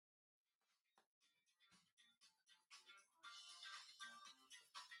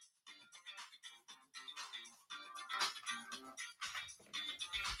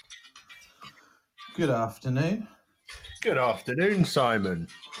Good afternoon. Good afternoon, Simon.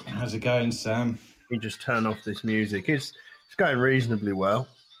 How's it going, Sam? You just turn off this music. It's going reasonably well.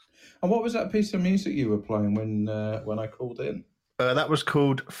 And what was that piece of music you were playing when I called in? That was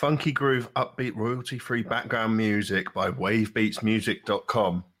called Funky Groove Upbeat Royalty-Free Background Music by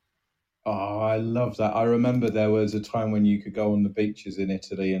wavebeatsmusic.com. Oh, I love that. I remember there was a time when you could go on the beaches in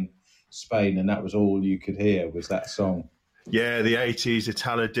Italy and Spain, and that was all you could hear was that song. Yeah, the 80s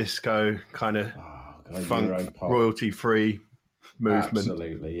Italo disco kind of funk royalty-free movement.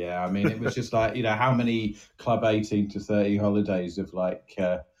 Absolutely, yeah. I mean, it was just like, how many Club 18 to 30 holidays have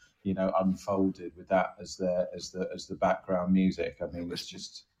unfolded with that as the background music. I mean, it's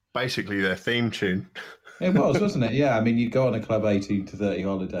just basically their theme tune. It was, wasn't it? Yeah. I mean, you go on a Club 18 to 30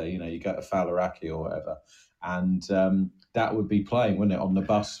 holiday, you go to Faliraki or whatever, and that would be playing, wouldn't it, on the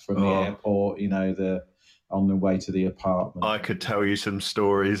bus from the airport, on the way to the apartment. I could tell you some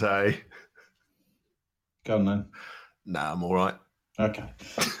stories, eh? Go on then. Nah, I'm all right. Okay.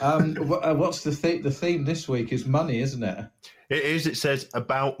 What's the theme? The theme this week is money, isn't it? It is. It says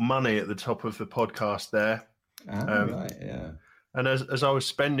about money at the top of the podcast there. Right, yeah. And as I was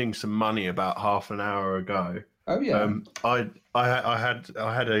spending some money about half an hour ago, I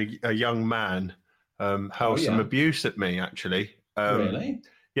had a young man hurl some abuse at me. Actually, really?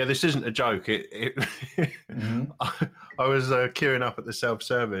 Yeah, this isn't a joke. Mm-hmm. I was queuing up at the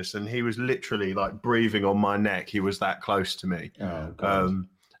self-service, and he was literally like breathing on my neck. He was that close to me. Oh, God.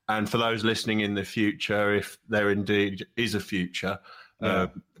 And for those listening in the future, if there indeed is a future,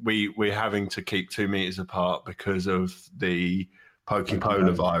 we're having to keep 2 meters apart because of the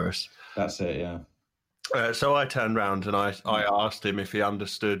Pokepolar virus. That's it, yeah. So I turned around and I asked him if he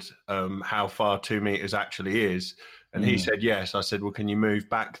understood how far 2 meters actually is. And he said, yes. I said, well, can you move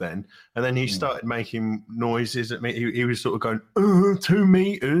back then? And then he started making noises at me. He was sort of going, 2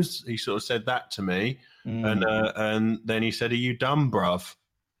 meters. He sort of said that to me. And then he said, are you dumb, bruv?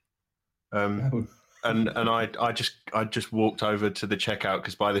 And I just walked over to the checkout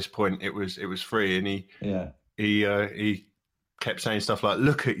because by this point it was free. And he kept saying stuff like,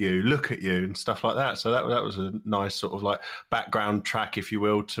 look at you, and stuff like that. So that was a nice sort of like background track, if you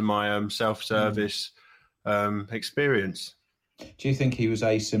will, to my self-service experience. Do you think he was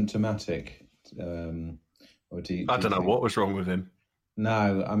asymptomatic? Or do you I don't know what was wrong with him.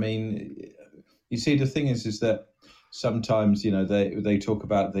 No, I mean, you see, the thing is that sometimes, they talk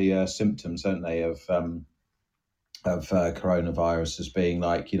about the symptoms, don't they, of coronavirus as being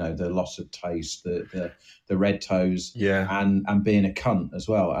like, the loss of taste, the red toes, and being a cunt as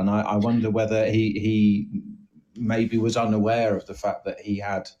well. And I wonder whether he maybe was unaware of the fact that he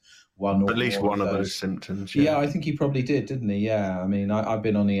had at least one of those symptoms. Yeah, I think he probably did, didn't he? Yeah, I mean, I've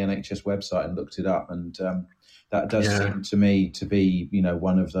been on the NHS website and looked it up, and that does seem to me to be,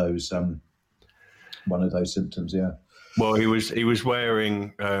 one of those symptoms. Yeah. Well, he was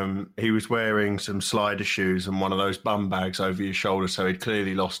wearing some slider shoes and one of those bum bags over his shoulder, so he'd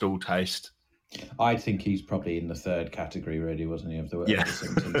clearly lost all taste. I think he's probably in the third category, really, wasn't he? Of the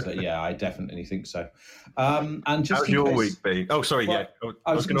symptoms. So, yeah, I definitely think so. And just how's your week been? Oh, sorry, I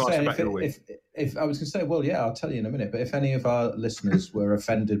was going to ask about your week. If I was going to say, well, yeah, I'll tell you in a minute. But if any of our listeners were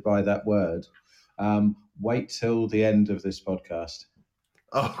offended by that word, wait till the end of this podcast.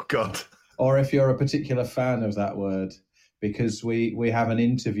 Oh God. Or if you're a particular fan of that word, because we have an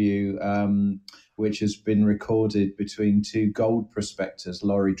interview which has been recorded between two gold prospectors,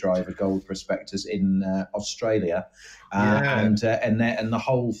 lorry driver gold prospectors in Australia, and the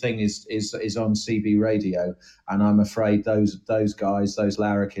whole thing is on CB radio. And I'm afraid those guys, those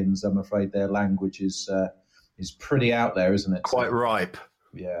larrikins, I'm afraid their language is pretty out there, isn't it? Quite ripe.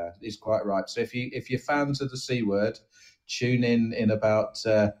 Yeah, it's quite ripe. So if you're fans of the C word, tune in about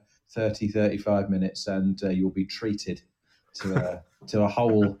 35 minutes, and you'll be treated to a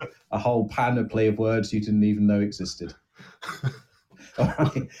whole panoply of words you didn't even know existed. All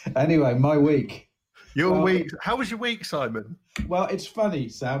right. Anyway, my week. Your week. How was your week, Simon? Well, it's funny,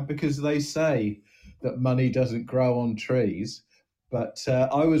 Sam, because they say that money doesn't grow on trees. But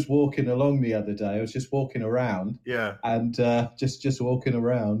I was walking along the other day. I was just walking around. Yeah. And just walking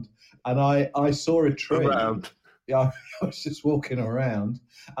around, and I saw a tree. Yeah, I was just walking around,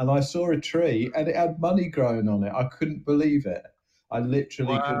 and I saw a tree, and it had money growing on it. I couldn't believe it. I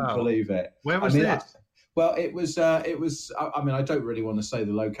literally couldn't believe it. Where was this? Well, it was. I mean, I don't really want to say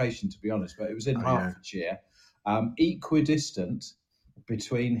the location, to be honest, but it was in Hertfordshire, equidistant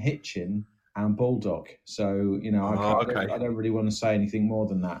between Hitchin and Baldock. So I don't really want to say anything more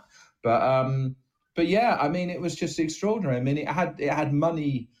than that. But yeah, I mean, it was just extraordinary. I mean, it had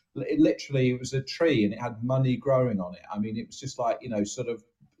money. It was a tree, and it had money growing on it. I mean, it was just like, sort of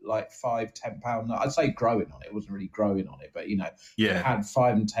like £5, £10. I'd say growing on it. It wasn't really growing on it, but it Yeah. had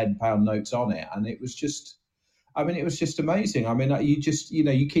 £5 and £10 notes on it, and it was just. I mean, it was just amazing. I mean, you just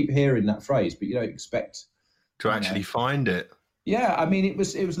you keep hearing that phrase, but you don't expect to actually find it. Yeah, I mean, it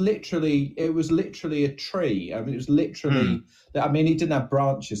was literally a tree. I mean, it was literally. I mean, he didn't have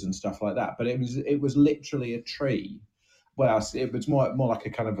branches and stuff like that, but it was literally a tree. Well, it was more like a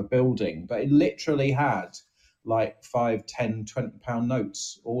kind of a building, but it literally had like £5, £10, £20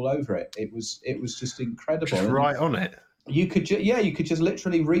 notes all over it. It was just incredible. Just right on it. You could just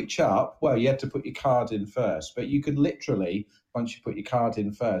literally reach up. Well, you had to put your card in first, but you could literally, once you put your card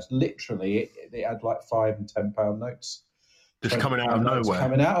in first, literally it had like £5 and £10 notes. Just coming out of nowhere.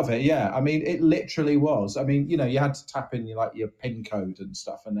 Coming out of it, yeah. I mean, it literally was. I mean, you had to tap in your PIN code and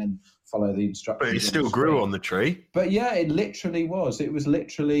stuff, and then follow the instructions. But it still grew on the tree. But yeah, it literally was. It was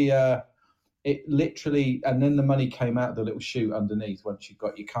literally, and then the money came out the little chute underneath once you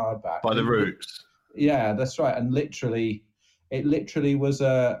got your card back. By the roots. Yeah, that's right. And it literally was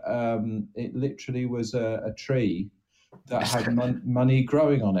a tree that had money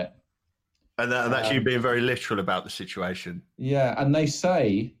growing on it. And that's you being very literal about the situation. Yeah, and they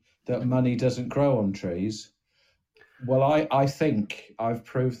say that money doesn't grow on trees. Well, I think I've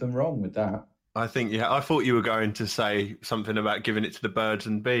proved them wrong with that. I thought you were going to say something about giving it to the birds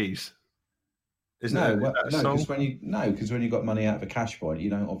and bees. Because when you got money out of a cash point, you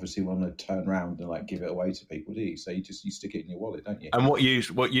don't obviously want to turn around and give it away to people, do you? So you stick it in your wallet, don't you? And what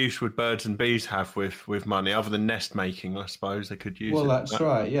use would birds and bees have with money other than nest making? I suppose they could use. Well, that's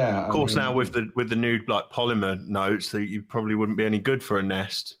right. Yeah. Of course, now with the new polymer notes, that you probably wouldn't be any good for a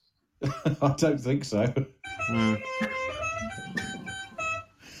nest. I don't think so.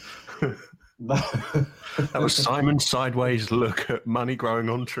 That was Simon's sideways look at money growing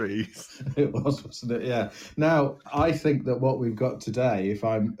on trees. It was, wasn't it? Yeah. Now, I think that what we've got today, if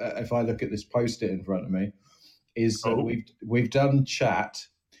I look at this post-it in front of me, is that we've done chat,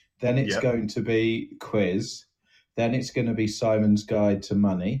 then it's going to be quiz, then it's going to be Simon's guide to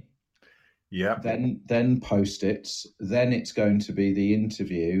money. Yeah. Then post-its, then it's going to be the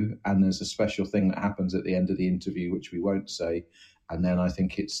interview, and there's a special thing that happens at the end of the interview which we won't say. And then I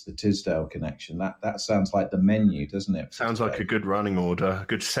think it's the Tisdale connection. That sounds like the menu, doesn't it? Sounds like a good running order, a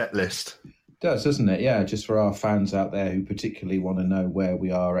good set list. It does, doesn't it? Yeah, just for our fans out there who particularly want to know where we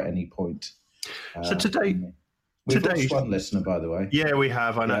are at any point. So we've lost one listener, by the way. Yeah, we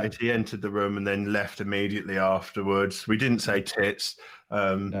have. I noticed he entered the room and then left immediately afterwards. We didn't say tits.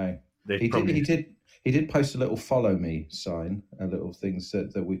 No, he did post a little follow me sign, a little thing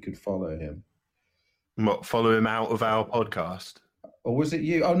said that we could follow him. What, follow him out of our podcast? Or was it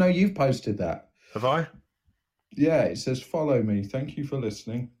you? Oh, no, you've posted that. Have I? Yeah, it says, follow me. Thank you for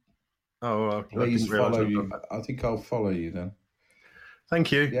listening. Oh, well, please follow you. I think I'll follow you then.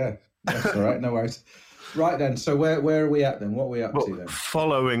 Thank you. Yeah, that's all right. No worries. Right then, so where are we at then? What are we up to then?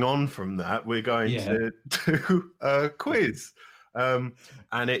 Following on from that, we're going to do a quiz. And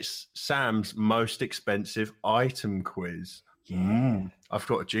it's Sam's most expensive item quiz. Yeah. I've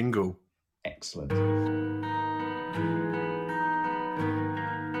got a jingle. Excellent.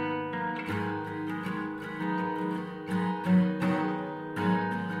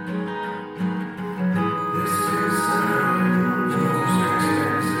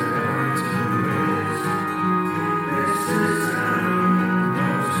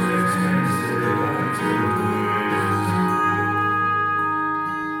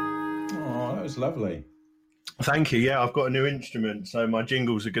 Lovely. Thank you. Yeah, I've got a new instrument, so my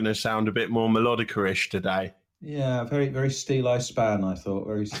jingles are going to sound a bit more melodica-ish today. Yeah, very, very Steel Span. I thought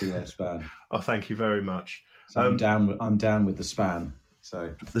very Steel Span. Oh, thank you very much. So I'm down with the span.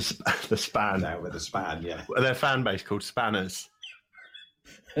 So the span. Down with the span. Yeah. Well, their fan base called Spanners.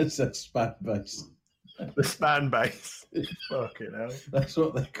 It's a span base. The span base. Fucking hell. That's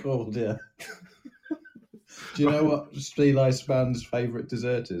what they're called. Yeah. Do you know what Steel Span's favourite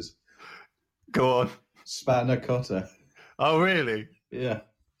dessert is? Go on. Spanner cotta. Oh, really? Yeah.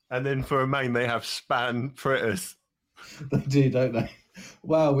 And then for a main, they have span fritters. They do, don't they?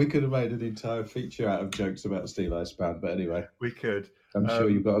 Well, we could have made an entire feature out of jokes about Steel Span, but anyway. We could. I'm sure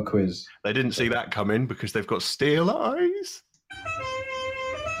you've got a quiz. They didn't see that coming because they've got steel eyes.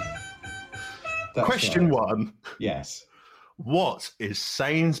 Question 1. Yes. What is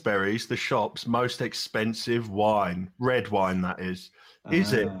Sainsbury's, the shop's most expensive wine? Red wine, that is.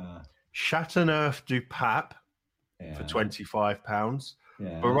 Is it Chateauneuf du Pape for £25,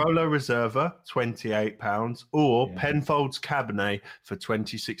 Barolo Reserva £28, or Penfolds Cabernet for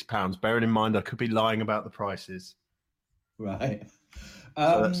 £26? Bearing in mind, I could be lying about the prices. Right.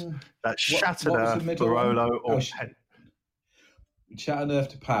 So that's Chateauneuf, Barolo, or Chateauneuf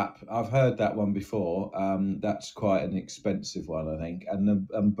de Pape. I've heard that one before. That's quite an expensive one, I think. And the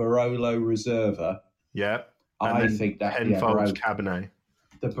Barolo Reserva. Yeah. And I then think that Penfolds Cabernet.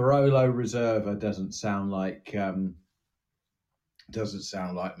 The Barolo Reserva doesn't sound like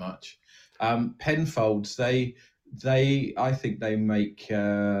much. Penfolds, I think they make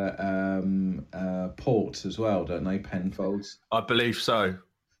port as well, don't they? Penfolds. I believe so.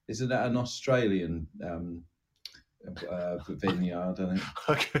 Isn't that an Australian vineyard? I think.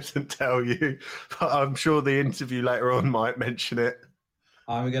 I couldn't tell you, but I'm sure the interview later on might mention it.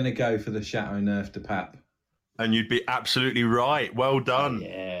 I'm going to go for the Chateauneuf de Pape. And you'd be absolutely right. Well done.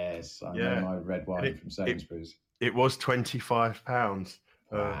 Yes, I know my red wine from Sainsbury's. It was £25.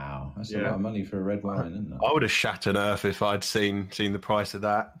 Wow, that's a lot of money for a red wine, isn't it? I would have shat an earth if I'd seen the price of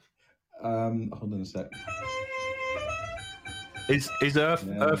that. Hold on a sec. Is earth?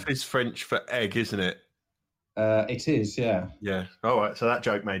 Yeah. Earth is French for egg, isn't it? It is, yeah. Yeah. All right. So that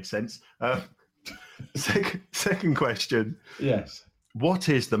joke made sense. Second question. Yes. What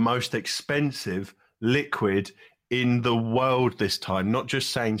is the most expensive liquid in the world this time? Not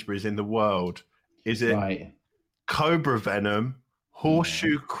just Sainsbury's, in the world. Is it cobra venom,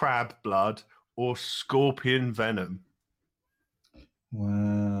 horseshoe crab blood, or scorpion venom?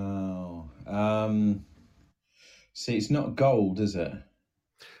 Wow. See, it's not gold, is it?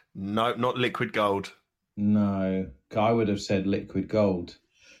 No, not liquid gold. No, I would have said liquid gold.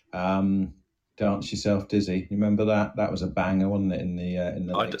 Dance Yourself Dizzy. You remember that? That was a banger, wasn't it, in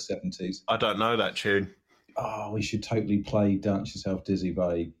the late 70s? I don't know that tune. Oh, we should totally play Dance Yourself Dizzy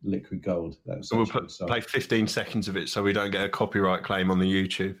by Liquid Gold. That was we'll play 15 seconds of it so we don't get a copyright claim on the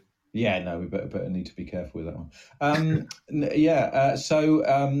YouTube. Yeah, no, we better need to be careful with that one. So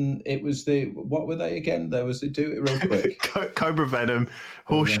it was what were they again? There was do it real quick. Cobra venom,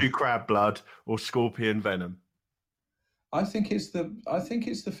 horseshoe crab blood, or scorpion venom. I think it's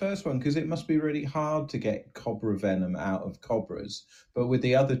the first one, because it must be really hard to get cobra venom out of cobras. But with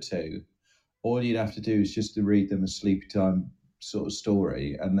the other two, all you'd have to do is just to read them a sleepy time sort of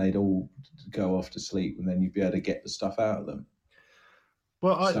story, and they'd all go off to sleep, and then you'd be able to get the stuff out of them.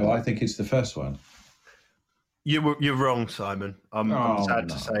 Well, I think it's the first one. You're wrong, Simon. I'm sad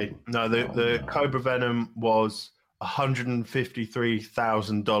to say. No, the cobra venom was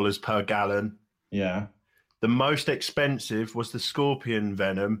 $153,000 per gallon. Yeah. The most expensive was the scorpion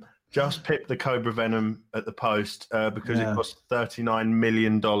venom. Just pipped the cobra venom at the post because it cost $39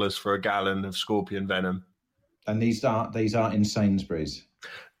 million for a gallon of scorpion venom. And these aren't in Sainsbury's.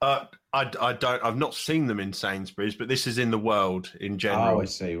 I've not seen them in Sainsbury's, but this is in the world in general. Oh, I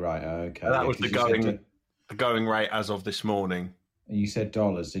see. Right. Okay. That was the going rate as of this morning. And you said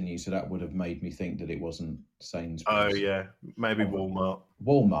dollars, didn't you? So that would have made me think that it wasn't Sainsbury's. Oh yeah, maybe Walmart.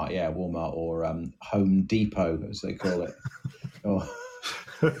 Walmart or Home Depot, as they call it, or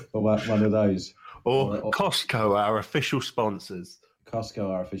one of those. Or Costco, our official sponsors. Costco,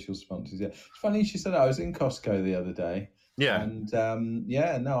 our official sponsors. Yeah, it's funny she said that. I was in Costco the other day. Yeah. And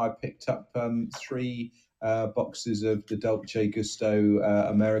I picked up 3 boxes of the Dolce Gusto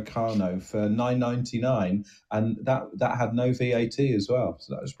Americano for $9.99, and that had no VAT as well.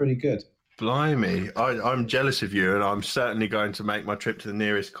 So that was pretty good. Blimey, I'm jealous of you, and I'm certainly going to make my trip to the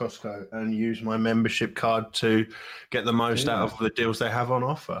nearest Costco and use my membership card to get the most out of the deals they have on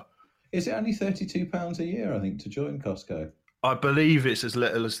offer. Is it only £32 a year, I think, to join Costco? I believe it's as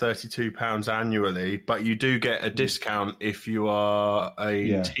little as £32 annually, but you do get a discount if you are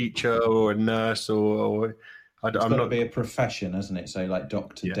a teacher or a nurse or it's got to be a profession, hasn't it? So like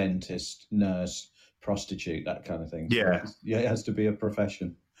doctor, dentist, nurse, prostitute, that kind of thing. Yeah. So it has to be a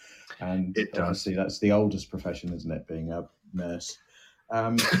profession. And obviously that's the oldest profession, isn't it, being a nurse?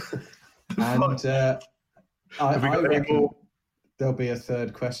 I reckon there'll be a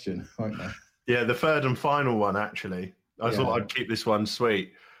third question, won't there? Yeah, the third and final one, actually. I thought I'd keep this one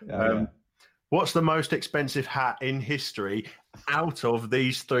sweet. What's the most expensive hat in history out of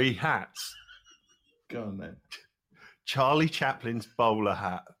these 3 hats? Go on then. Charlie Chaplin's bowler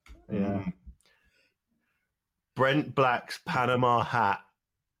hat. Yeah. Brent Black's Panama hat.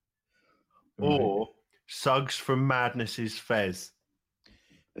 Or Suggs from Madness's fez.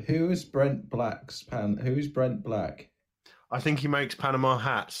 Who's Brent Black? I think he makes Panama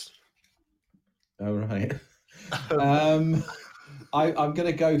hats. Oh, right. I'm going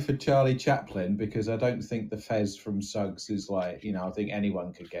to go for Charlie Chaplin because I don't think the fez from Suggs is like, I think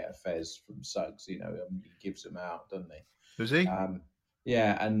anyone could get a fez from Suggs, he gives them out, doesn't he? Does he?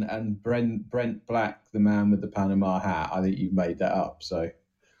 And Brent Black, the man with the Panama hat, I think you've made that up, so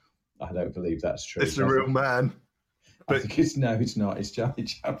I don't believe that's true. It's a real man. I think it's not. It's Charlie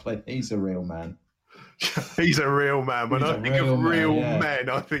Chaplin. He's a real man. He's a real man. When He's I a think of real man, real yeah. men,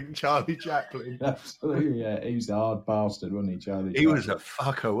 I think Charlie Chaplin. Absolutely, yeah. He was a hard bastard, wasn't he, Charlie? He was a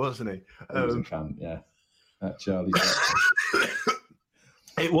fucker, wasn't he? He was a cunt, yeah. That Charlie Chaplin.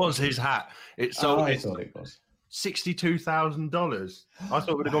 It was his hat. It sold. I thought it was $62,000. I thought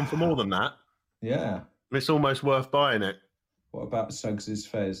it would have gone for more than that. Yeah. It's almost worth buying it. What about Suggs's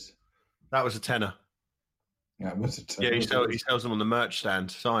fez? That was a tenner. Yeah, was it? Yeah, he sells them on the merch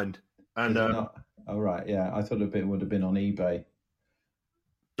stand, signed. And not? Oh right, yeah. I thought it would have been on eBay.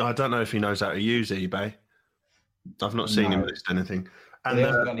 I don't know if he knows how to use eBay. I've not seen him list anything. And he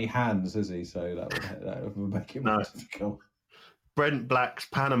hasn't got any hands, has he? So that would make it more difficult. Brent Black's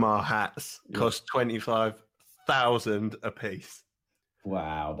Panama hats cost 25,000 a piece.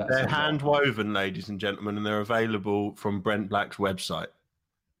 Wow, they're hand woven, ladies and gentlemen, and they're available from Brent Black's website.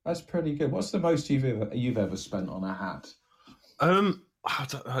 That's pretty good. What's the most you've ever spent on a hat?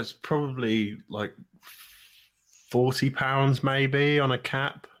 It's probably like £40 maybe on a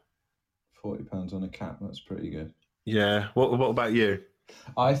cap. £40 on a cap. That's pretty good. Yeah. What about you?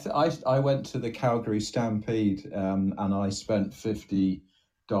 I went to the Calgary Stampede and I spent $50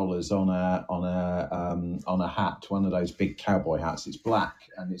 on a hat, one of those big cowboy hats. It's black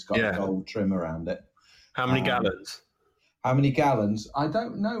and it's got a gold trim around it. How many gallons? How many gallons? I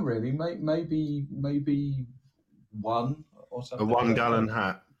don't know really. Maybe one or something. A 1 gallon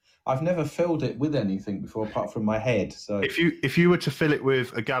hat. I've never filled it with anything before apart from my head. So if you were to fill it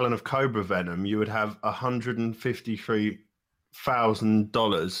with a gallon of cobra venom, you would have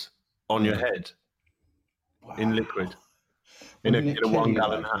 $153,000 on your head in liquid in a 1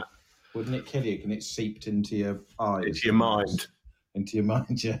 gallon hat. Wouldn't it kill you? Can it seeped into your eyes? Into your mind. Into your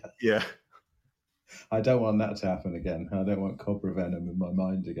mind, yeah. Yeah. I don't want that to happen again. I don't want cobra venom in my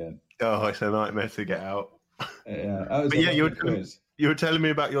mind again. Oh, it's a nightmare to get out. Yeah. But yeah, you were telling me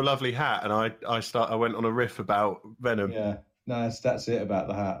about your lovely hat, and I went on a riff about venom. Yeah. No, that's it about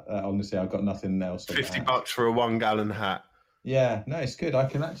the hat. Honestly, I've got nothing else. $50 for a 1 gallon hat. Yeah, no, it's good. I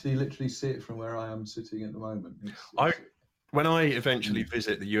can actually literally see it from where I am sitting at the moment. When I eventually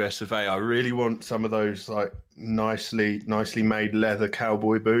visit the US of A, I really want some of those like nicely made leather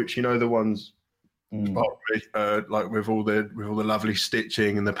cowboy boots. You know, the ones like with all the lovely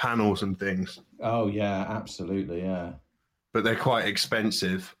stitching and the panels and things. Oh yeah, absolutely, yeah. But they're quite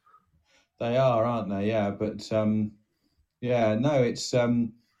expensive. They are, aren't they? Yeah, but yeah, no, it's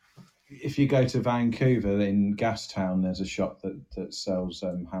if you go to Vancouver in Gastown, there's a shop that sells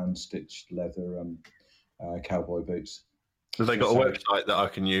hand stitched leather cowboy boots. Have they got a website that I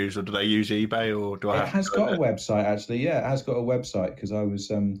can use, or do they use eBay, or do I have? It has got a website actually. Yeah, it has got a website because I was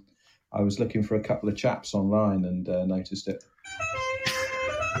looking for a couple of chaps online and noticed it.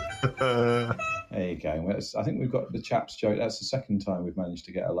 There you go. I think we've got the chaps joke. That's the second time we've managed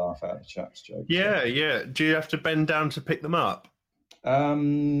to get a laugh out of the chaps joke. Yeah, yeah. Do you have to bend down to pick them up?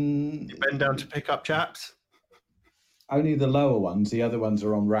 You bend down to pick up chaps? Only the lower ones. The other ones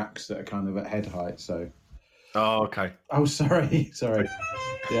are on racks that are kind of at head height. So. Oh, okay. Oh, sorry.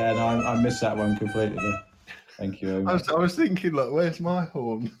 Yeah, no, I missed that one completely. Thank you. I was thinking, like, where's my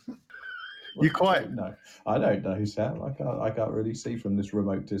horn? You quite? No, I don't know, Sam. I can't really see from this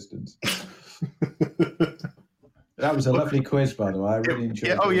remote distance. That was a lovely quiz, by the way. I really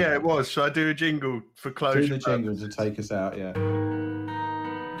enjoyed it. Oh, yeah, it was. Should I do a jingle for closure? Do the jingle to take us out, yeah.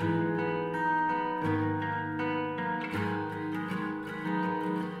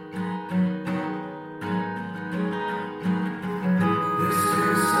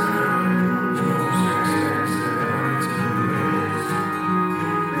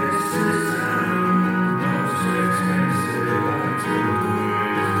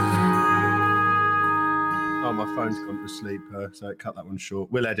 Gone to sleep, so cut that one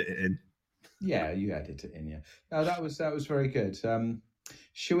short. We'll edit it in. Yeah, you edit it in. Yeah, no, that was very good.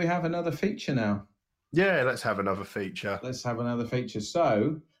 Should we have another feature now? Yeah, let's have another feature.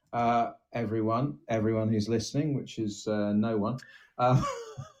 So, everyone who's listening, which is no one.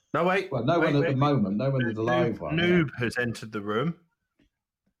 No, wait. Well, no one at the moment. No one at the live one. Noob has entered the room.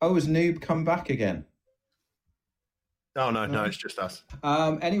 Oh, has Noob come back again? Oh, no, it's just us.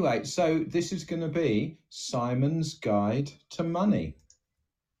 Anyway, so this is going to be Simon's Guide to Money.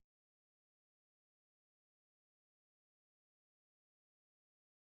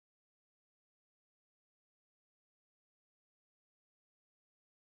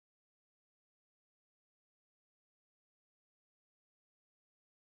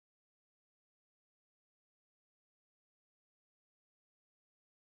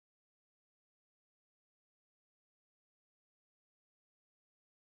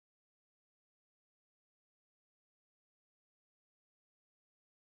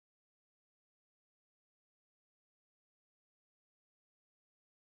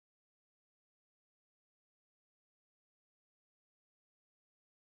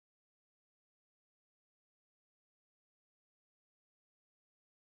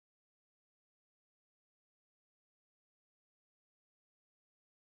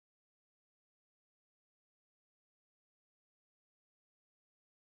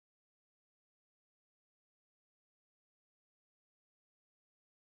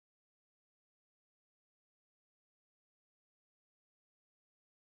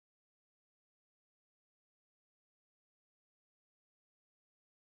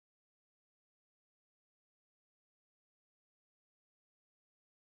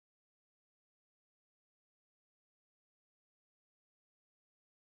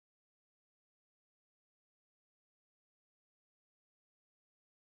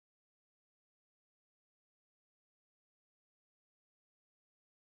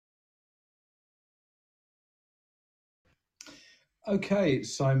 Okay,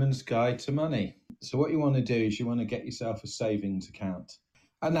 it's Simon's Guide to Money. So what you want to do is you want to get yourself a savings account.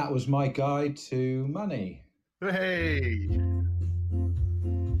 And that was my guide to money. Hey!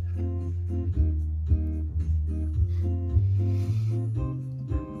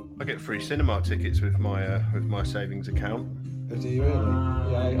 I get free cinema tickets with my savings account. Oh, do you really?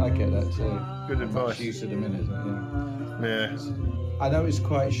 Yeah, I get that too. Good Not advice. much use at the minute, Yeah. I know it's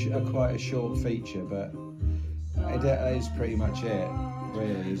quite a short feature, but it is pretty much it.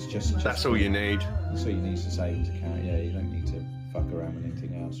 Really, it's just That's all you need. That's all you need is a savings account. Yeah, you don't need to fuck around with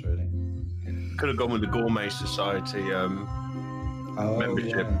anything else, really. Could have gone with the Gourmet Society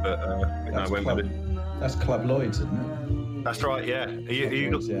membership, yeah. but I went with it. That's Club Lloyd's, isn't it? That's right. Yeah.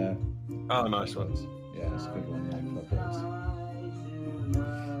 You Lloyd's, yeah. Oh, nice one. Yeah, that's a good one. Yeah, Club Lloyd's.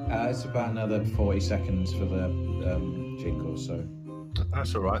 It's about another 40 seconds for the jingle, so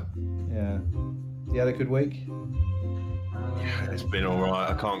that's all right. Yeah. You had a good week? Yeah, it's been all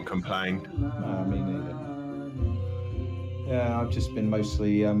right. I can't complain. No, me neither. Yeah, I've just been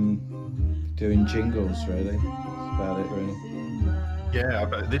mostly doing jingles, really. That's about it, really. Yeah,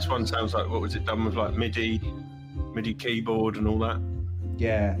 but this one sounds like, what was it done with, like MIDI keyboard and all that?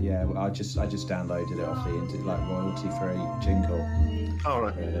 Yeah. I just downloaded it off the internet, like royalty-free jingle. Oh,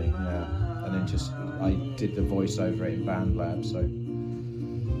 right. Really, yeah. And then I did the voiceover in BandLab, so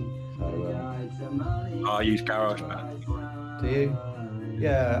I use GarageBand. Do you?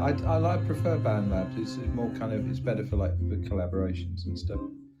 Yeah, I prefer BandLab. It's more it's better for like the collaborations and stuff.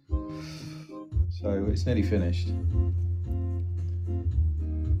 So it's nearly finished.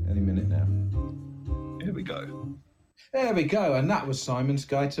 Any minute now. Here we go. There we go, and that was Simon's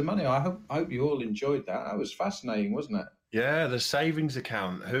Guide to Money. I hope you all enjoyed that. That was fascinating, wasn't it? Yeah, the savings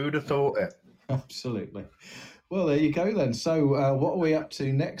account. Who would have thought it? Absolutely. Well, there you go then. So what are we up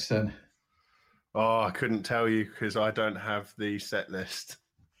to next then? Oh, I couldn't tell you because I don't have the set list.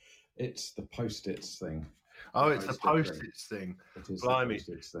 It's the Post-its thing. Oh, it's the Post-its thing. It is Blimey. The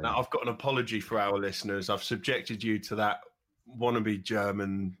Post-its thing. Now, I've got an apology for our listeners. I've subjected you to that wannabe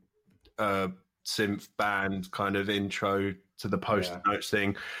German synth band kind of intro to the Post-it notes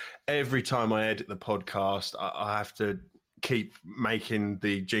thing. Every time I edit the podcast, I have to keep making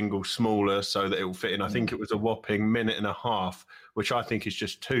the jingle smaller so that it will fit in. I think it was a whopping minute and a half, which I think is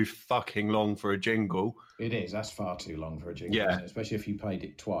just too fucking long for a jingle. It is. That's far too long for a jingle, yeah. Especially if you played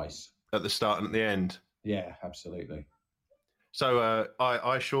it twice. At the start and at the end. Yeah, absolutely. So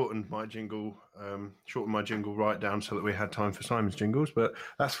I shortened my jingle right down so that we had time for Simon's jingles, but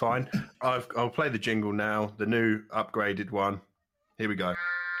that's fine. I'll play the jingle now, the new upgraded one. Here we go.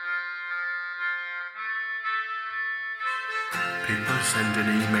 People send in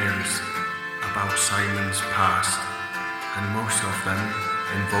emails about Simon's past, and most of them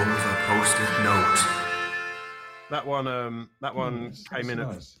involve a Post-it note. That one came in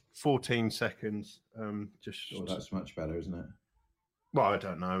nice. At 14 seconds. That's much better, isn't it? Well, I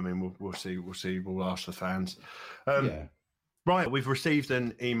don't know. I mean, we'll see. We'll ask the fans. Yeah. Right, we've received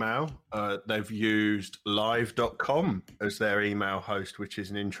an email. They've used live.com as their email host, which is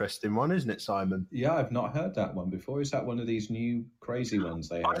an interesting one, isn't it, Simon? Yeah, I've not heard that one before. Is that one of these new crazy ones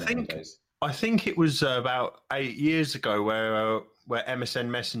they have nowadays? I think it was about 8 years ago where MSN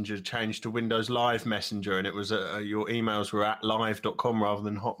Messenger changed to Windows Live Messenger, and it was your emails were at live.com rather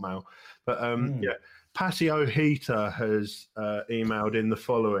than Hotmail. But yeah, Patio Heater has emailed in the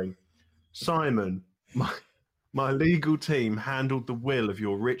following. Simon, my legal team handled the will of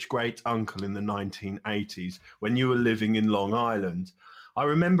your rich great-uncle in the 1980s when you were living in Long Island. I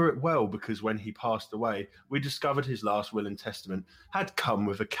remember it well because when he passed away, we discovered his last will and testament had come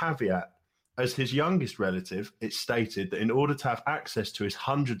with a caveat. As his youngest relative, it stated that in order to have access to his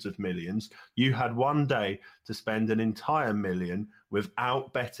hundreds of millions, you had one day to spend an entire million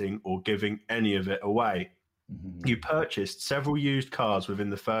without betting or giving any of it away. You purchased several used cars within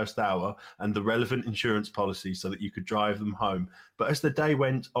the first hour and the relevant insurance policy so that you could drive them home. But as the day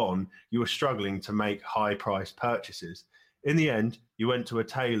went on, you were struggling to make high-priced purchases. In the end, you went to a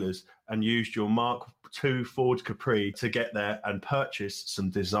tailor's and used your Mark II Ford Capri to get there and purchase some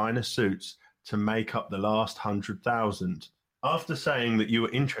designer suits to make up the last 100,000. After saying that you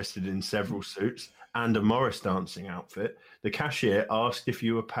were interested in several suits and a Morris dancing outfit, the cashier asked if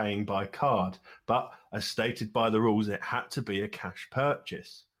you were paying by card, but as stated by the rules, it had to be a cash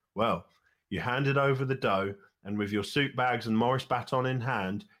purchase. Well, you handed over the dough, and with your suit bags and Morris baton in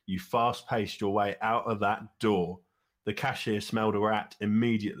hand, you fast-paced your way out of that door. The cashier smelled a rat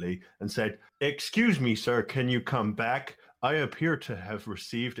immediately and said, "Excuse me, sir, can you come back? I appear to have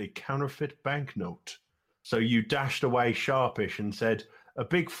received a counterfeit banknote." So you dashed away sharpish and said, "A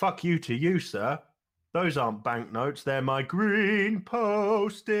big fuck you to you, sir." Those aren't banknotes. They're my green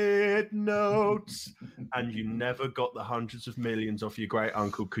Post-it notes. And you never got the hundreds of millions off your great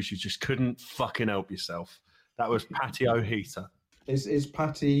uncle because you just couldn't fucking help yourself. That was Patio Heater. Is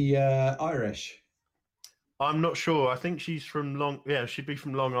Patty Irish? I'm not sure. I think she's from she'd be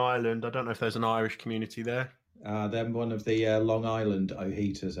from Long Island. I don't know if there's an Irish community there. They're one of the Long Island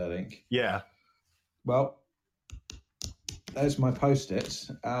Ohitas, I think. Yeah. Well, there's my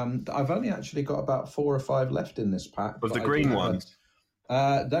Post-its. I've only actually got about 4 or 5 left in this pack. Of the green ones?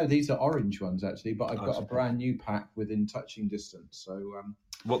 No, these are orange ones, actually, but I've got a brand new pack within touching distance. So,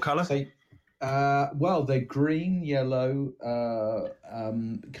 what colour? Well, they're green, yellow,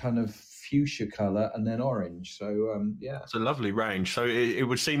 kind of fuchsia colour, and then orange. So, yeah. It's a lovely range. So it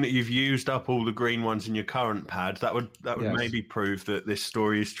would seem that you've used up all the green ones in your current pad. That would yes. Maybe prove that this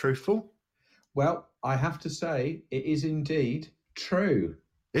story is truthful. Well, I have to say, it is indeed true.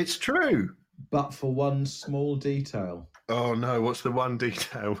 It's true. But for one small detail. Oh, no. What's the one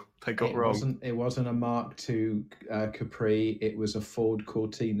detail they got wrong? It wasn't a Mark II Capri. It was a Ford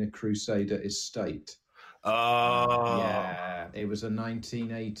Cortina Crusader Estate. Oh. Yeah. It was a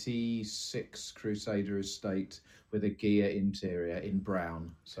 1986 Crusader Estate with a Ghia interior in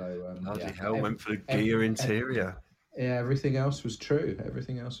brown. So, bloody hell, went for the Ghia interior. Yeah, everything else was true.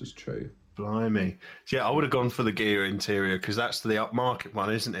 Everything else was true. Blimey. Yeah, I would have gone for the Ghia interior because that's the upmarket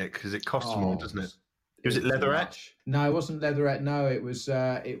one, isn't it? Because it costs more, doesn't it? Was it leatherette? No, it wasn't leatherette. No, it was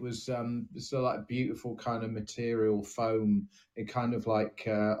sort of like beautiful kind of material foam. It kind of like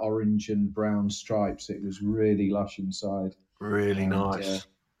orange and brown stripes. It was really lush inside. Really nice.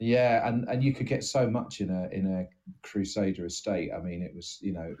 Yeah, and you could get so much in a Crusader Estate. I mean, it was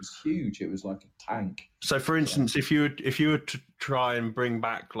huge. It was like a tank. So, for instance, if you were to try and bring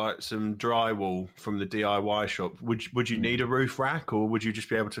back like some drywall from the DIY shop, would you need a roof rack, or would you just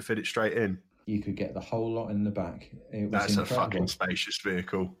be able to fit it straight in? You could get the whole lot in the back. That's incredible. A fucking spacious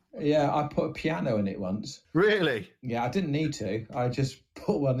vehicle. Yeah, I put a piano in it once. Really? Yeah, I didn't need to. I just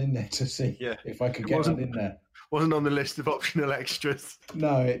put one in there to see if I could get one in there. Wasn't on the list of optional extras.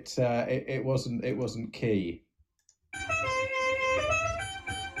 No, it wasn't. It wasn't key.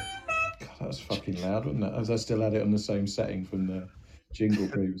 God, that was fucking loud, wasn't it? As I still had it on the same setting from the jingle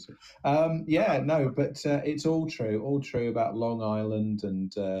previously. But it's all true about Long Island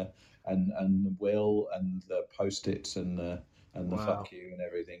and the will and the Post-its and the fuck you and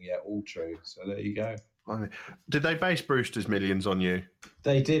everything. Yeah, all true. So there you go. Did they base Brewster's Millions on you?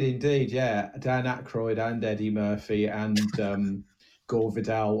 They did indeed, yeah. Dan Aykroyd and Eddie Murphy and Gore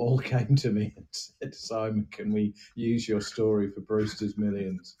Vidal all came to me and said, Simon, can we use your story for Brewster's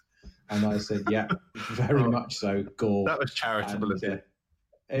Millions? And I said, yeah, very much so, Gore. That was charitable of you.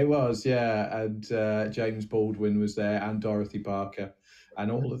 It was, yeah. And James Baldwin was there and Dorothy Parker.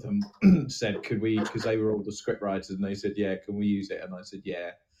 And all of them said, could we, because they were all the script writers, and they said, yeah, can we use it? And I said,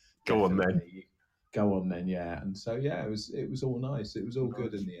 yeah. Go on then. Go on then, yeah. And so, yeah, it was all nice. It was all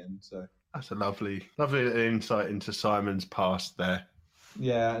good in the end. So that's a lovely insight into Simon's past there.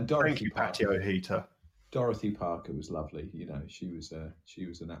 Yeah, and Dorothy Parker, Patio Heater. Dorothy Parker was lovely. She was an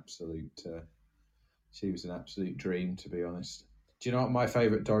absolute dream, to be honest. Do you know what my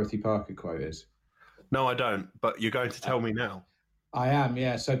favourite Dorothy Parker quote is? No, I don't. But you're going to tell me now. I am,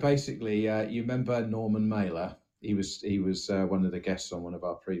 yeah. So basically, you remember Norman Mailer? He was one of the guests on one of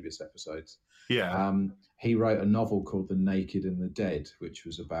our previous episodes. Yeah. He wrote a novel called The Naked and the Dead, which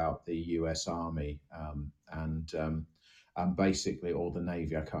was about the U.S. Army and basically, or the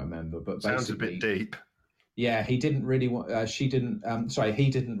Navy. I can't remember, but sounds a bit deep. Yeah, he didn't really want. He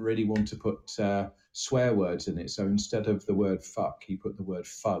didn't really want to put swear words in it. So instead of the word fuck, he put the word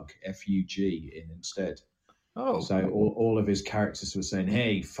fug, F-U-G, in instead. Oh. So all of his characters were saying,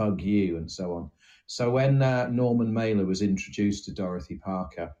 "Hey, fug you," and so on. So when Norman Mailer was introduced to Dorothy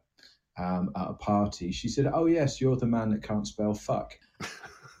Parker at a party, she said, "Oh yes, you're the man that can't spell fuck,"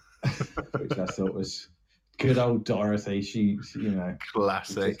 which I thought was good old Dorothy. She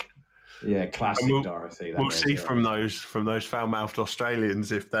classic. Classic Dorothy. We'll see from those foul-mouthed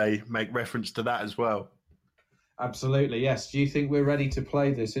Australians if they make reference to that as well. Absolutely, yes. Do you think we're ready to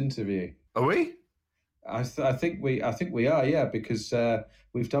play this interview? Are we? I think we are, yeah, because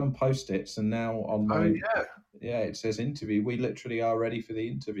we've done Post-its and now on my it says interview. We literally are ready for the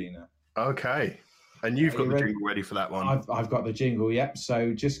interview now. Okay, and you've got the jingle ready for that one. I've got the jingle, yep.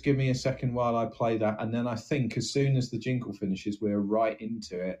 So just give me a second while I play that, and then I think as soon as the jingle finishes, we're right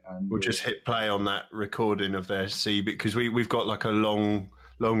into it, and we'll just hit play on that recording of their C because we've got like a long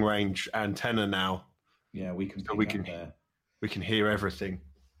range antenna now. Yeah, we can hear everything.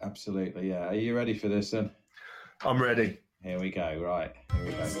 Absolutely, yeah. Are you ready for this then? I'm ready. Here we go. Right. Here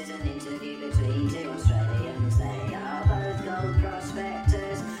we go. This is an interview between two Australians. They are both gold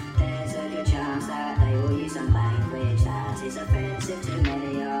prospectors. There's a good chance that they will use some language that is offensive to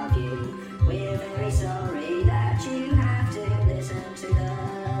many of you. We're very sorry that you have to listen to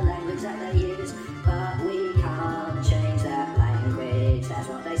the language that they use, but we can't change that language. That's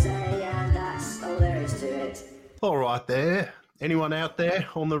what they say, and that's all there is to it. All right there. Anyone out there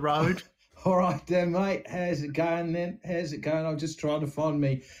on the road? All right then, mate. How's it going then? How's it going? I'm just trying to find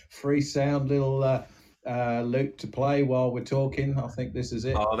me free sound little loop to play while we're talking. I think this is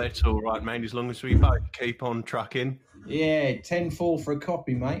it. Oh, that's all right, mate, as long as we both keep on trucking. Yeah, 10-4 for a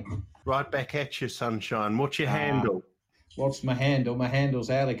copy, mate. Right back at you, sunshine. What's your handle? What's my handle? My handle's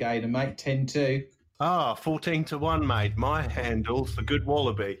alligator, mate. 10-2. 14-1, mate. My handle's the Good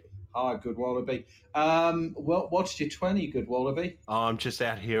Wallaby. Hi, Good Wallaby. Well, what's your 20, Good Wallaby? I'm just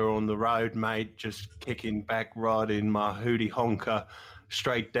out here on the road, mate, just kicking back right in my hootie honker,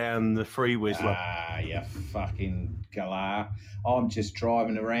 straight down the free whistler. You fucking galah. I'm just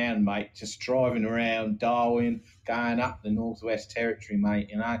driving around, mate. Just driving around Darwin, going up the Northwest Territory, mate,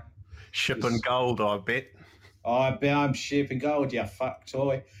 you know. Shipping gold, I bet. I'm shipping gold, you fuck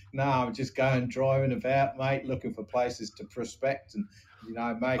toy. No, I'm just driving about, mate, looking for places to prospect and, you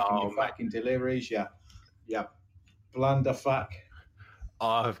know, making your fucking deliveries, you blunder fuck.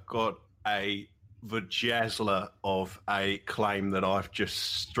 I've got a vajazzler of a claim that I've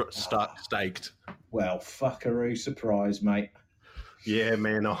just staked. Well, fuckaroo surprise, mate. Yeah,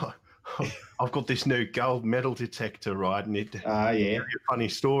 man. I've got this new gold metal detector, right? And yeah. A funny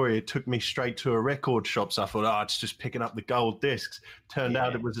story. It took me straight to a record shop. So I thought, it's just picking up the gold discs. Turned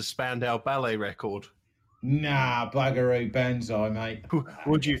out it was a Spandau Ballet record. Nah, buggeroo banzai, mate.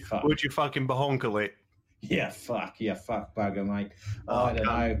 Would you fucking bahonkle it? Yeah, fuck bugger, mate. I don't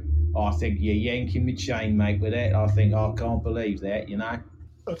know. I think you're yanking me chain, mate, with that. I can't believe that, you know.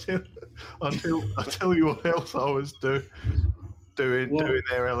 I'll tell you what else I was doing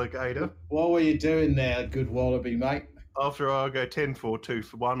there, alligator. What were you doing there, Good Wallaby, mate? After I go 10-4,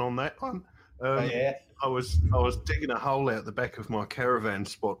 2-1 on that one. Yeah. I was digging a hole out the back of my caravan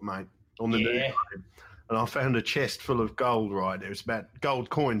spot, mate, on the new road, and I found a chest full of gold. Right, it was about gold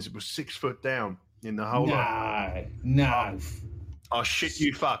coins. It was 6 foot down in the hole. No. Oh shit,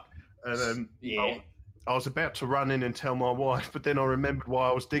 you fuck. And I was about to run in and tell my wife, but then I remembered why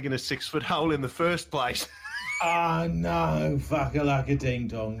I was digging a 6 foot hole in the first place. Oh no, fucker like a ding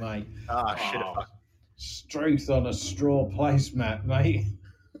dong, mate. Shit. Struth on a straw placemat, mate.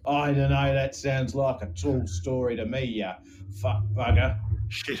 I don't know, that sounds like a tall story to me, you fuck bugger.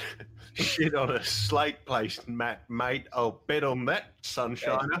 Shit on a slate placemat, mate. I'll bet on that,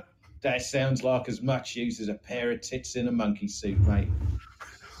 sunshiner. That sounds like as much use as a pair of tits in a monkey suit, mate.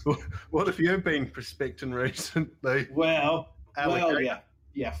 What have you been prospecting recently? Well,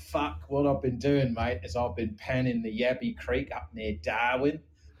 yeah, fuck. What I've been doing, mate, is I've been panning the Yabby Creek up near Darwin.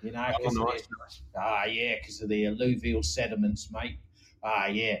 You know, nice. Because of the alluvial sediments, mate.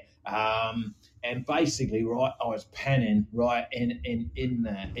 And basically, right, I was panning right in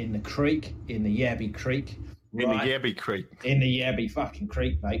the creek, in the Yabby Creek. Right, in the Yabby Creek. In the Yabby fucking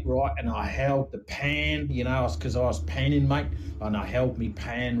creek, mate, right? And I held the pan, you know, because I was panning, mate, and I held me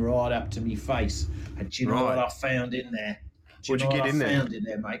pan right up to me face. And do you know what I found in there? What'd you get in there? Found in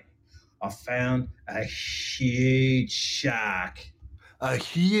there, mate? I found a huge shark. A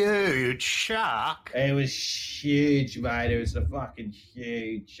huge shark? It was huge, mate. It was a fucking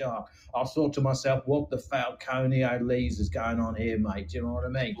huge shark. I thought to myself, what the Falconio Lees is going on here, mate? Do you know what I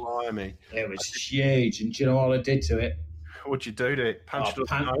mean? Blimey. It was huge. And do you know what I did to it? What'd you do to it?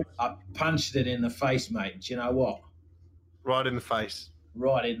 I punched it in the face, mate. Do you know what? Right in the face.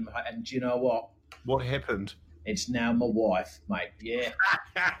 And do you know what? What happened? It's now my wife, mate. Yeah.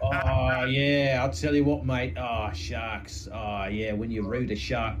 Oh, yeah. I'll tell you what, mate. Oh, sharks. Oh, yeah. When you root a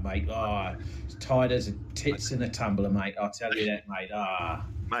shark, mate. Oh, it's tight as tits in a tumbler, mate. I'll tell you that, mate.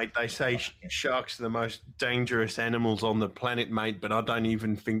 Mate, they say sharks are the most dangerous animals on the planet, mate, but I don't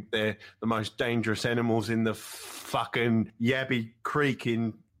even think they're the most dangerous animals in the fucking Yabby Creek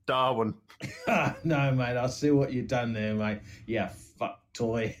in Darwin. No, mate. I see what you've done there, mate. Yeah, fuck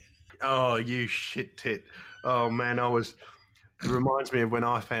toy. Oh, you shit tit. Oh man, it reminds me of when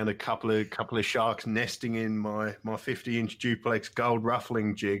I found a couple of sharks nesting in my 50-inch duplex gold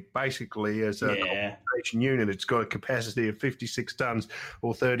ruffling jig. Basically, as a compensation unit, it's got a capacity of 56 tons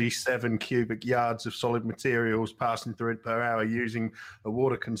or 37 cubic yards of solid materials passing through it per hour, using a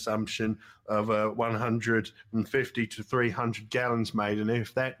water consumption of 150 to 300 gallons, mate. And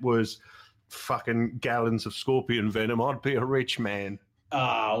if that was fucking gallons of scorpion venom, I'd be a rich man.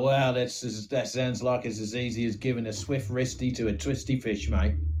 Ah, well, that sounds like it's as easy as giving a swift wristy to a twisty fish,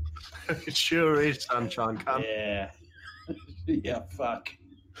 mate. It sure is, sunshine cunt. Yeah. Yeah, fuck.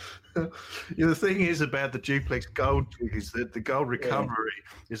 The thing is about the duplex gold jig is that the gold recovery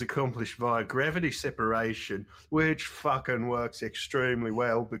is accomplished via gravity separation, which fucking works extremely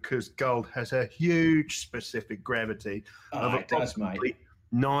well because gold has a huge specific gravity of it does, mate. approximately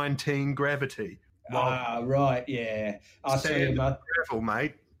 19 gravity. Right, yeah. I tell you, mate. Gravel,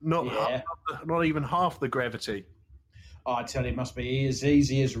 mate, not even half the gravity. I tell you, it must be as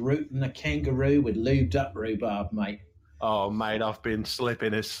easy as rooting a kangaroo with lubed up rhubarb, mate. Oh, mate, I've been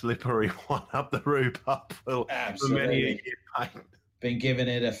slipping a slippery one up the rhubarb for many a year, mate. Been giving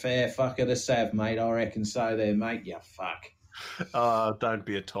it a fair fuck of the sav, mate. I reckon so there, mate. You fuck. Don't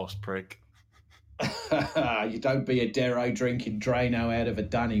be a toss prick. You don't be a Darrow drinking Drano out of a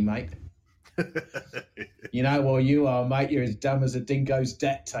dunny, mate. You know what you are, mate? You're as dumb as a dingo's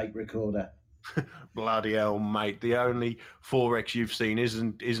DAT tape recorder. Bloody hell, mate. The only 4X you've seen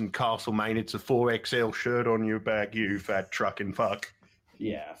isn't Castlemaine. It's a 4XL shirt on your back, you fat trucking fuck.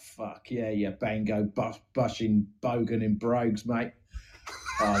 Yeah, fuck. Yeah, you bango bushing bogan and brogues, mate.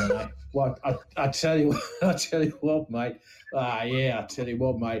 I don't know. Well, I tell you what, mate. I tell you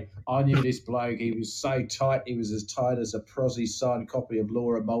what, mate. I knew this bloke. He was so tight. He was as tight as a prosy signed copy of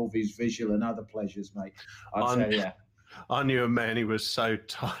Laura Mulvey's Visual and Other Pleasures, mate. I tell you. I knew a man. He was so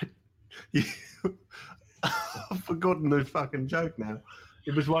tight. I've forgotten the fucking joke now.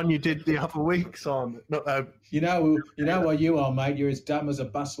 It was one you did the other week, Simon. You know what you are, mate. You're as dumb as a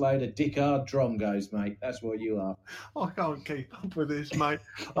busload of dick-hard drongos, mate. That's what you are. I can't keep up with this, mate.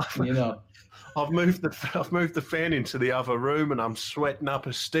 You know, I've moved the fan into the other room, and I'm sweating up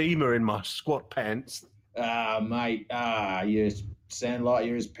a steamer in my squat pants. Mate. You sound like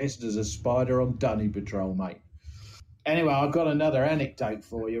you're as pissed as a spider on Dunny Patrol, mate. Anyway, I've got another anecdote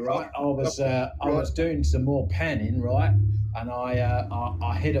for you, right? I was doing some more panning, right, and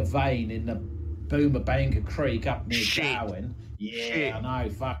I hit a vein in the Boomerbanker Creek up near Darwin. Yeah, shit. I know,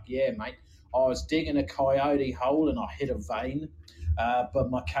 fuck yeah, mate. I was digging a coyote hole and I hit a vein,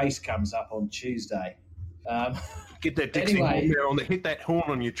 but my case comes up on Tuesday. Get that Dixie horn there hit that horn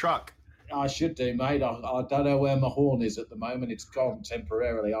on your truck. I should do, mate. I don't know where my horn is at the moment. It's gone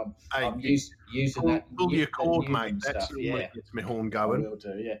temporarily. I'm using that. Pull your cord, mate. That's what gets my horn going. I will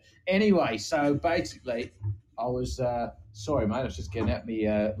do, yeah. Anyway, so basically, I was sorry, mate. I was just getting at me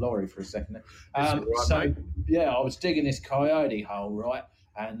lorry for a second. I was digging this coyote hole, right,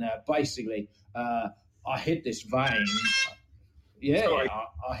 and basically, I hit this vein. Yeah,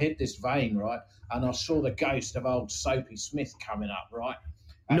 I hit this vein, right, and I saw the ghost of old Soapy Smith coming up, right.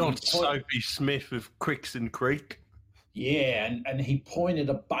 And not Soapy Smith of Quixon Creek. Yeah, and he pointed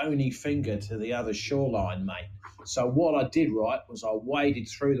a bony finger to the other shoreline, mate. So what I did, right, was I waded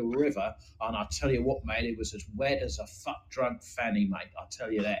through the river, and I tell you what, mate, it was as wet as a fuck-drunk fanny, mate. I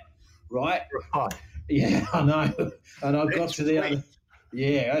tell you that, right? Right. Yeah, I know. And I got to the other.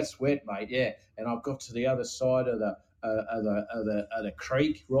 Yeah, that's wet, mate. Yeah, and I got to the other side of the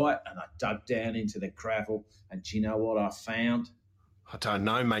creek, right, and I dug down into the gravel, and do you know what I found? I don't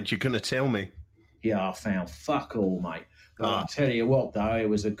know, mate. You're going to tell me. Yeah, I found fuck all, mate. But I'll tell you what, though, it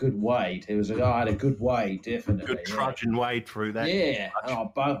was a good wade. I had a good wade, definitely. Good trudging wade through that. Yeah, and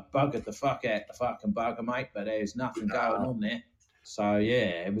I buggered the fuck out the fucking bugger, mate, but there's nothing going on there. So,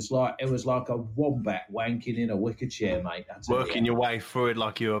 yeah, it was like a wombat wanking in a wicker chair, mate. Working your way through it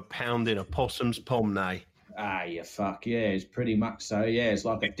like you were pounding a possum's pomney. You fuck, yeah, it's pretty much so, yeah. It's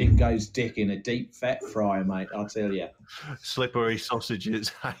like a dingo's dick in a deep fat fryer, mate, I'll tell you. Slippery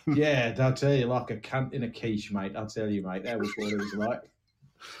sausages. Yeah, I'll tell you, like a cunt in a quiche, mate, I'll tell you, mate. That was what it was like.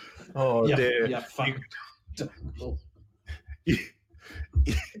 Oh, dear. Yeah, fuck.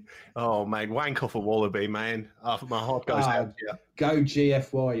 Oh, mate, wank off a wallaby, man. My heart goes out to you. Go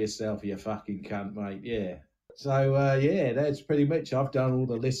GFY yourself, you fucking cunt, mate, yeah. So, that's pretty much, I've done all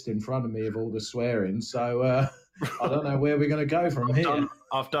the list in front of me of all the swearing, so I don't know where we're going to go from here.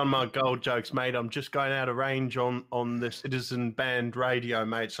 I've done my gold jokes, mate. I'm just going out of range on the Citizen Band radio,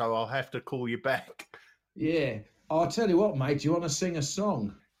 mate, so I'll have to call you back. Yeah. I'll tell you what, mate, do you want to sing a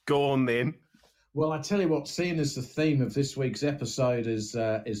song? Go on, then. Well, I tell you what, seeing as the theme of this week's episode is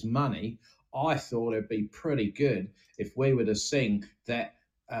money, I thought it'd be pretty good if we were to sing that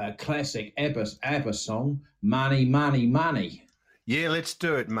classic ABBA song, Money, Money, Money. Yeah, let's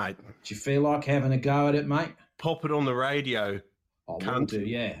do it, mate. Do you feel like having a go at it, mate? Pop it on the radio. I will do,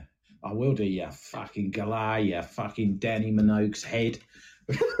 yeah. I will do, you fucking galah, you fucking Danny Minogue's head.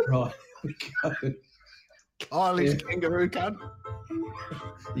 Right, we go. Kylie's kangaroo cunt.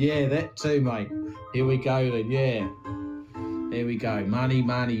 Yeah, that too, mate. Here we go then, yeah. Here we go. Money,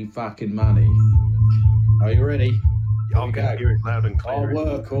 money, fucking money. Are you ready? I'm going to hear it loud and clear. I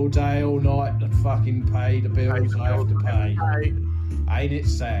work all day, all night to fucking pay the bills I have to pay. Ain't it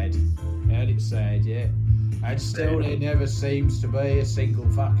sad? Ain't it sad, yeah? And still there never seems to be a single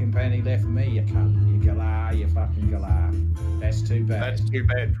fucking penny left for me, you cunt. You galah, you fucking galah. That's too bad. That's too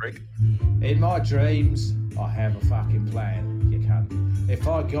bad, prick. In my dreams, I have a fucking plan, you cunt. If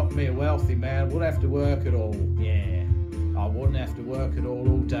I got me a wealthy man, would have to work at all, yeah. I wouldn't have to work at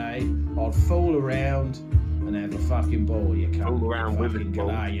all day. I'd fool around and have a fucking ball, you cunt. Fool around with it,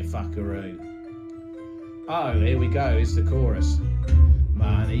 galah, you fuckaroo. Oh, here we go, it's the chorus.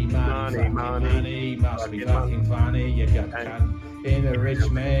 Money, money, money, must be fucking funny, you cunt. In a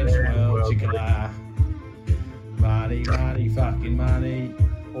rich man's world, you galah. Money, money, fucking money,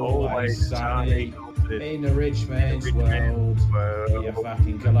 always sunny. In a rich man's world, you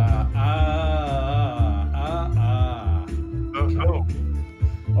fucking galah.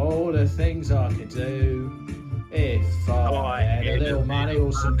 All the things I could do if I had a little money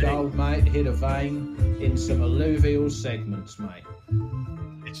or some gold, mate. Hit a vein in some alluvial segments, mate.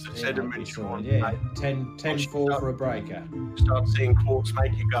 It's the sediment you want, yeah. mate. 10-4 for a breaker. Start seeing quartz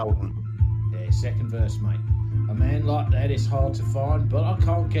make you golden. Yeah, second verse, mate. A man like that is hard to find, but I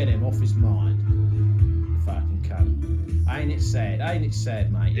can't get him off his mind. Fucking cunt. Ain't it sad? Ain't it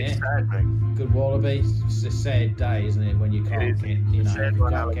sad, mate? Yeah. It's sad, mate. Good wallaby. It's a sad day, isn't it? When you can't get,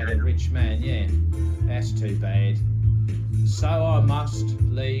 can't get a rich man. Yeah, that's too bad. So I must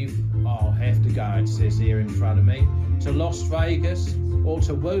leave. I'll have to go. It says here in front of me to Las Vegas or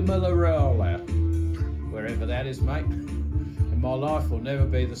to Woomalorola, wherever that is, mate. And my life will never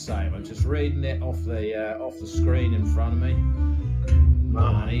be the same. I'm just reading it off the screen in front of me.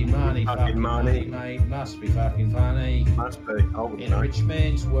 Money, money, fucking money, mate. Must be fucking funny. Must be. In a rich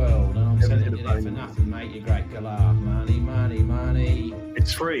man's world, and I'm telling you that for nothing, mate. You great galah. Money, money, money.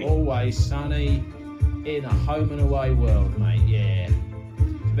 It's free. Always sunny. In a home and away world, mate. Yeah.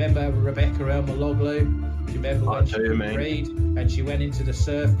 Remember Rebecca Elmaloglu? Do you remember when she could read and she went into the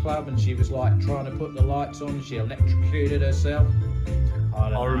surf club and she was like trying to put the lights on and she electrocuted herself?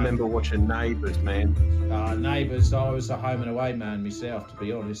 I remember watching Neighbours, man. Neighbours, I was a home and away man myself, to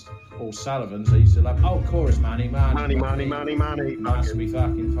be honest. All Sullivans, I used to love. Oh, chorus, money, money, money, money, money. Must be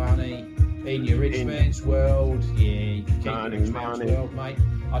fucking funny. In your rich man's world, yeah, you keep your rich man's world, mate.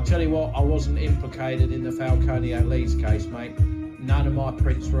 I tell you what, I wasn't implicated in the Falconio Leeds case, mate. None of my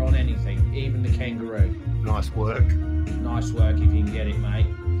prints were on anything, even the kangaroo. Nice work. Nice work if you can get it, mate.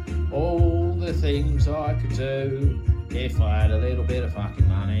 All the things I could do if I had a little bit of fucking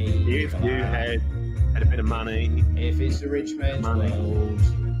money. If you had a bit of money. If it's a rich man's world.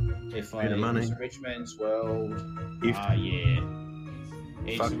 If I money. It's a rich man's world. Yeah.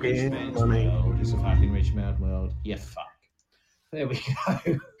 It's fucking a rich man's money. world. It's a fucking rich man's world. Yeah, fuck. There we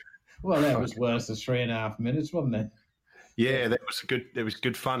go. Well, that was worse than 3.5 minutes, wasn't it? Yeah, that was good. It was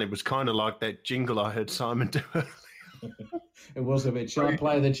good fun. It was kind of like that jingle I heard Simon do earlier. It was a bit. Shall I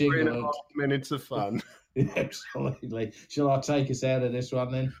play the jingle? 3.5 minutes of fun. Yeah, absolutely. Shall I take us out of this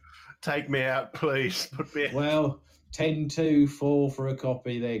one then? Take me out, please. Put me out. Well, 10-2 for a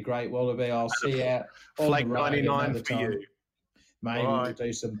copy there. Great Wallaby. I'll see you out on Flake the road 99 for time. you. Maybe we'll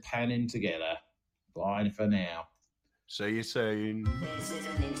do some panning together. Bye for now. See you soon. This is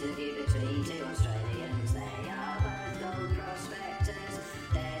an interview between two Australians. They are both gold prospectors.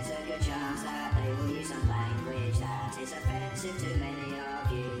 There's a good chance that they will use some language that is offensive to many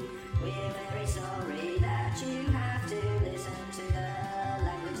of you. We're very sorry that you have to listen to the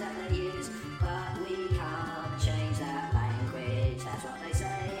language that they use, but we can't change that language. That's what they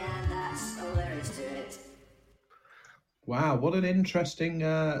say, and that's all there is to it. Wow, what an interesting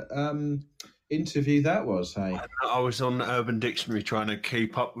interview that was, hey? I was on Urban Dictionary trying to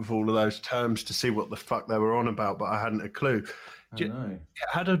keep up with all of those terms to see what the fuck they were on about, but I hadn't a clue. I know. It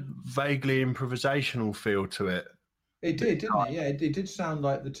had a vaguely improvisational feel to it. It did, didn't it? Yeah, it did sound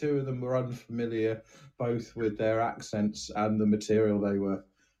like the two of them were unfamiliar, both with their accents and the material they were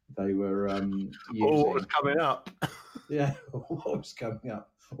using. Or what was coming up. Yeah, what was coming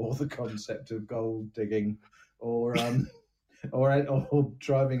up, or the concept of gold digging, or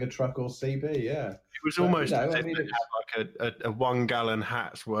driving a truck or CB. Yeah, it was almost as if they had like a 1 gallon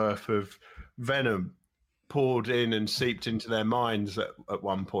hat's worth of venom poured in and seeped into their minds at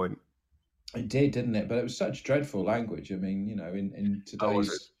one point. It did, didn't it? But it was such dreadful language. I mean, you know, in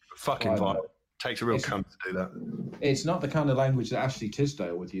today's fucking violent. Takes a real cunt to do that. It's not the kind of language that Ashley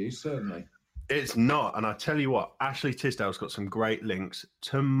Tisdale would use, certainly. It's not, and I tell you what, Ashley Tisdale's got some great links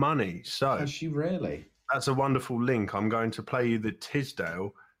to money. So has she really? That's a wonderful link. I'm going to play you the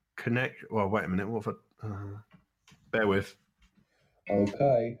Tisdale connect. Well, wait a minute. What? Bear with.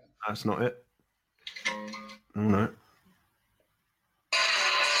 Okay. That's not it. Oh no.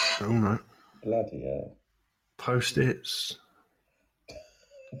 Oh no. Bloody hell. Post-its.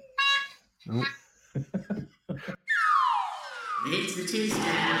 Oh. It's the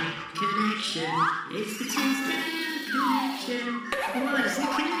Tisdale Connection. It's the Tisdale Connection. What's the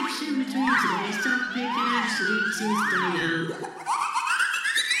connection between today's topic and Ashley Tisdale?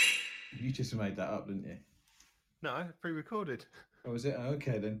 You just made that up, didn't you? No, pre-recorded. Oh, is it?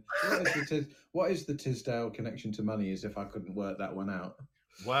 Okay, then. What is the Tisdale connection to money, as if I couldn't work that one out?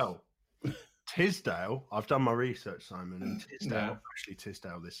 Well, Tisdale, I've done my research, Simon, and Tisdale, Yeah. actually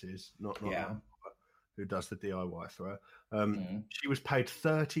Tisdale this is, not Yeah. who does the DIY for her. She was paid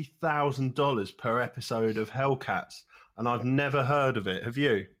 $30,000 per episode of Hellcats, and I've never heard of it. Have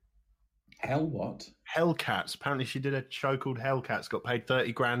you? Hell what? Hellcats. Apparently she did a show called Hellcats, got paid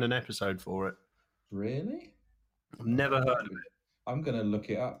 30 grand an episode for it. Really? I've never heard of it. I'm going to look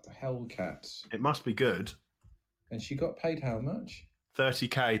it up. Hellcats. It must be good. And she got paid how much?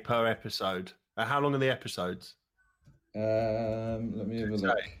 30k per episode. How long are the episodes? Let me have a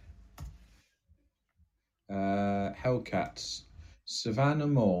look. Hellcats. Savannah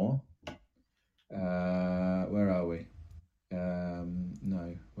Moore. Where are we?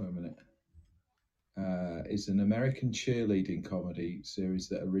 No, wait a minute. Is an American cheerleading comedy series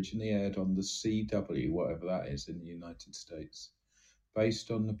that originally aired on the CW, whatever that is, in the United States.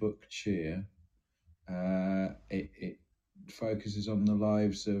 Based on the book Cheer, it focuses on the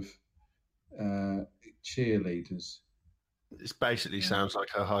lives of cheerleaders. This basically sounds like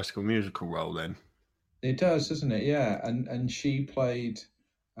her High School Musical role then. It does, doesn't it? Yeah, and she played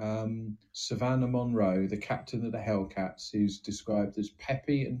Savannah Monroe, the captain of the Hellcats, who's described as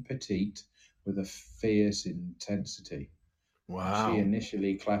peppy and petite with a fierce intensity. Wow. She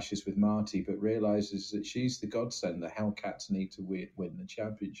initially clashes with Marty, but realizes that she's the godsend the Hellcats need to win the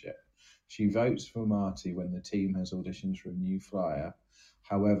championship. She votes for Marty when the team has auditions for a new flyer.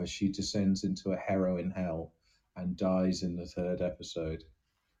 However, she descends into a heroin hell and dies in the third episode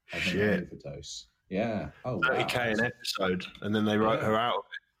of an overdose. Yeah. Oh, 30k an episode, and then they wrote her out of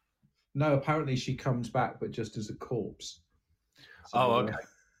it. No, apparently she comes back, but just as a corpse. So, okay.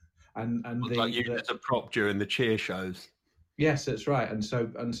 And like used as a prop during the cheer shows. Yes, that's right. And so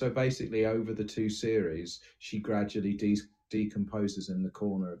basically, over the two series, she gradually decomposes in the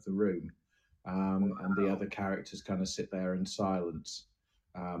corner of the room, and the other characters kind of sit there in silence,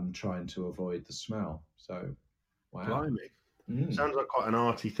 trying to avoid the smell. So, wow. Blimey. Sounds like quite an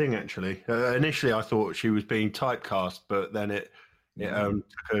arty thing, actually. Initially, I thought she was being typecast, but then it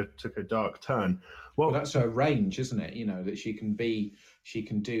took a dark turn. Well, that's her range, isn't it? You know, that she can do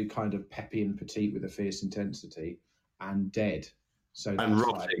kind of peppy and petite with a fierce intensity, and dead. So that's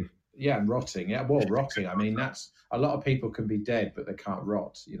rotting. And rotting. Yeah, well, rotting. I mean, that's a lot of people can be dead, but they can't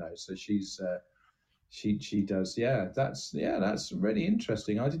rot. You know, so she does. Yeah, that's really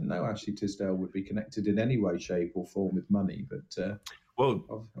interesting. I didn't know Ashley Tisdale would be connected in any way, shape, or form with money. But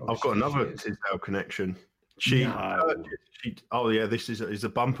I've got another Tisdale connection. This is a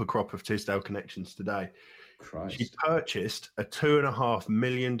bumper crop of Tisdale connections today. Christ. She purchased a $2.5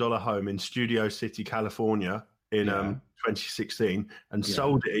 million home in Studio City, California in 2016 and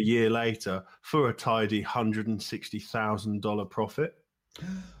sold it a year later for a tidy $160,000 profit.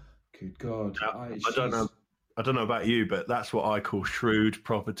 Good God. Now, I don't know about you, but that's what I call shrewd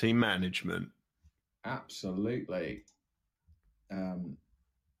property management. Absolutely. Hold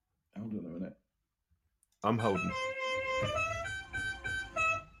on a minute. I'm holding.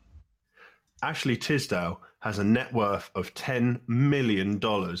 Ashley Tisdale has a net worth of $10 million,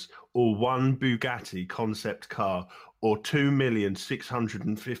 or one Bugatti concept car, or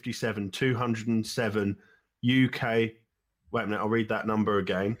 2,657,207 UK. Wait a minute, I'll read that number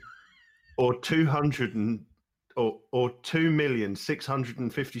again. Or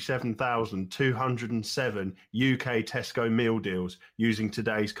 2,657,207 UK Tesco meal deals using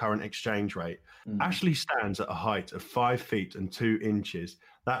today's current exchange rate. Ashley stands at a height of 5 feet and 2 inches.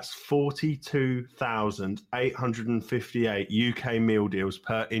 That's 42,858 UK meal deals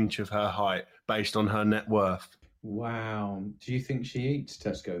per inch of her height based on her net worth. Wow. Do you think she eats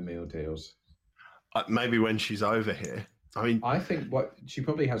Tesco meal deals? Maybe when she's over here. I mean, I think she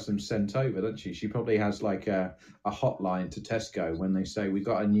probably has them sent over, doesn't she? She probably has like a hotline to Tesco when they say we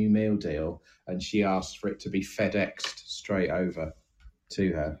got a new meal deal, and she asks for it to be FedExed straight over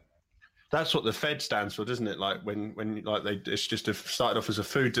to her. That's what the Fed stands for, doesn't it? Like when it's just started off as a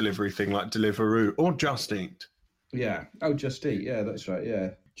food delivery thing, like Deliveroo or Just Eat. Yeah. Oh, Just Eat. Yeah, that's right.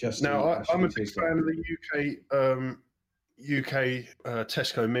 Yeah. Just now, Eat. I'm a big fan of the UK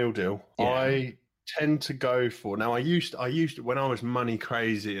Tesco meal deal. Yeah. tend to go for now. I used to when I was money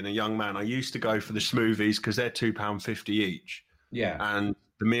crazy and a young man. I used to go for the smoothies because they're £2.50 each, Yeah. and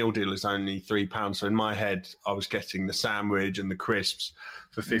the meal deal is only £3. So in my head, I was getting the sandwich and the crisps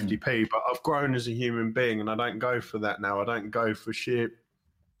for 50p. But I've grown as a human being, and I don't go for that now. I don't go for sheer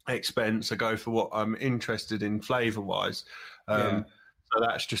expense. I go for what I'm interested in flavour wise. So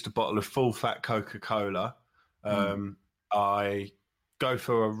that's just a bottle of full fat Coca-Cola. I go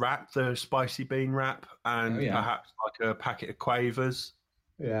for a wrap, the spicy bean wrap, and perhaps like a packet of Quavers.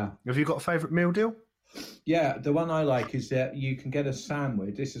 Yeah. Have you got a favourite meal deal? Yeah, the one I like is that you can get a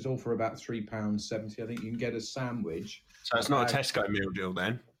sandwich. This is all for about £3.70. I think you can get a sandwich. So it's not a Tesco meal deal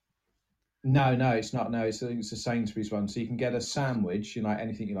then? No, it's not. No, I think it's a Sainsbury's one. So you can get a sandwich,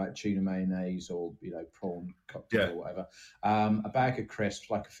 anything you like, tuna mayonnaise or prawn cocktail or whatever. A bag of crisps,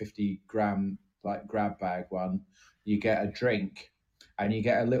 like a 50-gram like grab bag one. You get a drink, and you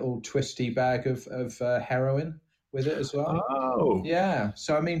get a little twisty bag of heroin with it as well. Oh, yeah.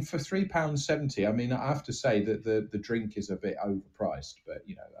 So I mean, for £3.70, I mean, I have to say that the drink is a bit overpriced, but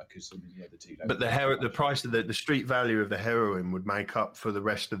because the other two don't. But the price of the street value of the heroin would make up for the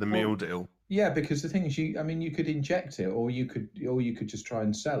rest of the meal deal. Yeah, because the thing is, you could inject it, or you could just try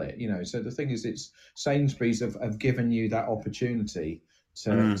and sell it. So the thing is, it's Sainsbury's have given you that opportunity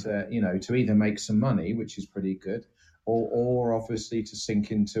to either make some money, which is pretty good, or obviously to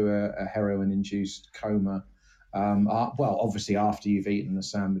sink into a heroin-induced coma. Well, obviously after you've eaten the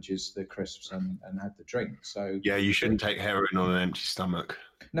sandwiches, the crisps, and had the drink. So yeah, you shouldn't take heroin on an empty stomach.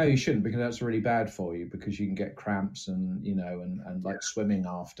 No, you shouldn't, because that's really bad for you, because you can get cramps and like swimming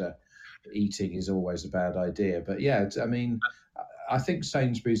after eating is always a bad idea. But yeah, I mean, I think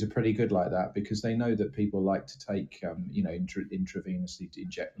Sainsbury's are pretty good like that, because they know that people like to take, intravenously to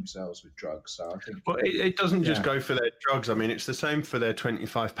inject themselves with drugs. So I think. Well, it doesn't just go for their drugs. I mean, it's the same for their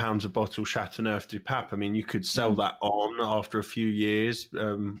 £25 a bottle Chateauneuf du Pape. I mean, you could sell that on after a few years,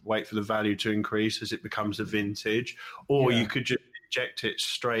 wait for the value to increase as it becomes a vintage, or you could just inject it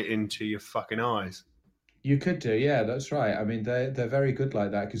straight into your fucking eyes. You could do, yeah, that's right. I mean, they're very good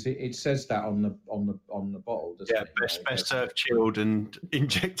like that, because it says that on the bottle, doesn't it? Best served chilled and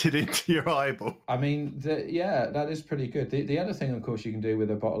injected into your eyeball. I mean, that is pretty good. The other thing, of course, you can do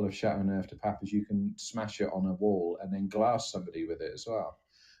with a bottle of Chateauneuf de Pape is you can smash it on a wall and then glass somebody with it as well.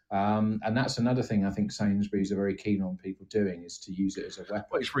 And that's another thing I think Sainsbury's are very keen on people doing, is to use it as a weapon.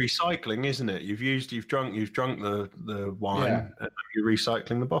 Well, it's recycling, isn't it? You've drunk the wine, and you're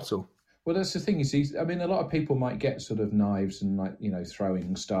recycling the bottle. Well, that's the thing. I mean, a lot of people might get sort of knives and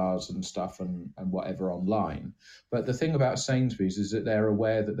throwing stars and stuff and whatever online. But the thing about Sainsbury's is that they're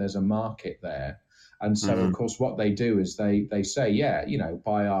aware that there's a market there. And so, of course, what they do is they say,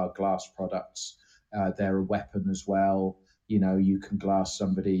 buy our glass products. They're a weapon as well. You can glass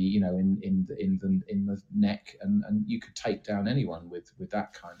somebody, in the neck, and you could take down anyone with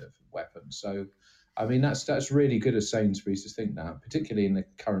that kind of weapon. So, I mean, that's really good of Sainsbury's to think that, particularly in the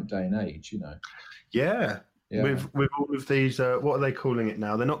current day and age, Yeah. With all of these, what are they calling it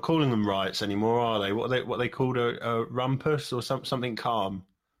now? They're not calling them riots anymore, are they? What they called a rumpus or something calm?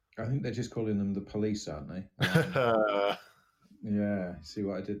 I think they're just calling them the police, aren't they? Yeah. See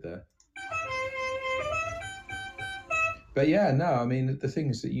what I did there? But yeah, no. I mean, the thing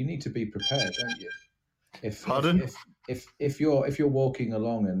is that you need to be prepared, don't you? Pardon? If you're walking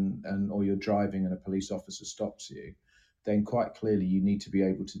along or you're driving and a police officer stops you, then quite clearly you need to be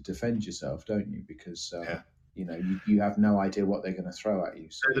able to defend yourself, don't you? Because you have no idea what they're going to throw at you.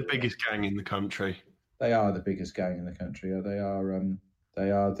 So, they're the biggest gang in the country. They are the biggest gang in the country.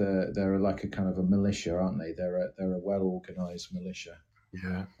 They're like a kind of a militia, aren't they? They're a well organised militia.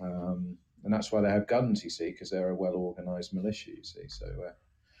 Yeah. And that's why they have guns, you see, because they're a well organised militia, you see. So.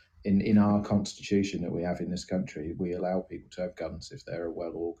 In our constitution that we have in this country, we allow people to have guns if they're a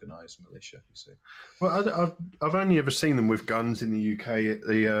well-organised militia, you see. Well, I've only ever seen them with guns in the UK at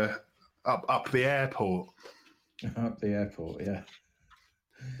the up the airport. Up the airport, yeah.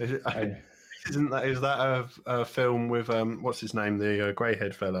 Is that a film with what's his name, the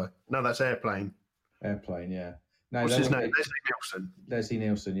grey-haired fellow? No, that's Airplane. Airplane, yeah. No, what's his name? Leslie Nielsen. Leslie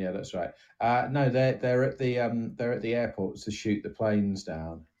Nielsen, yeah, that's right. No, they're at the airport to shoot the planes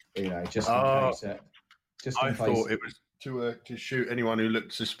down. Just in case. I thought it was to shoot anyone who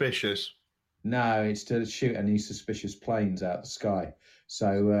looked suspicious. No, it's to shoot any suspicious planes out the sky.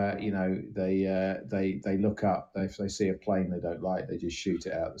 So they look up. If they see a plane they don't like, they just shoot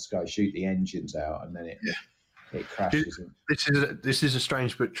it out the sky, shoot the engines out, and then it crashes. This is a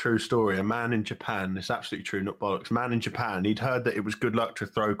strange but true story. A man in Japan, it's absolutely true, not bollocks. A man in Japan, he'd heard that it was good luck to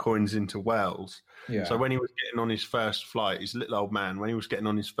throw coins into wells. Yeah. So when he was getting on his first flight, he's a little old man. When he was getting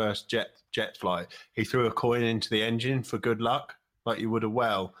on his first jet flight, he threw a coin into the engine for good luck, like you would a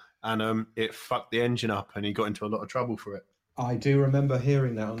well, and it fucked the engine up, and he got into a lot of trouble for it. I do remember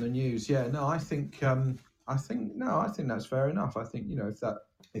hearing that on the news. Yeah, no, I think that's fair enough. I think,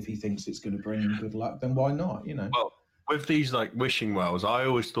 if he thinks it's going to bring him good luck, then why not? Well, with these like wishing wells, I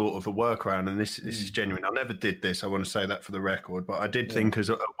always thought of a workaround, and this is genuine. I never did this. I want to say that for the record, but I did think as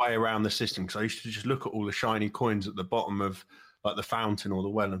a way around the system, because I used to just look at all the shiny coins at the bottom of like the fountain or the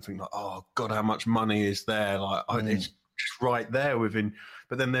well and think like, oh God, how much money is there? Like it's just right there within.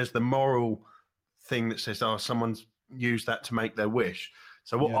 But then there's the moral thing that says, oh, someone's used that to make their wish.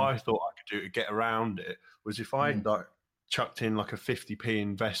 So what I thought I could do to get around it was if I like chucked in like a 50p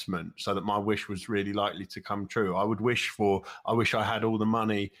investment so that my wish was really likely to come true. I wish I had all the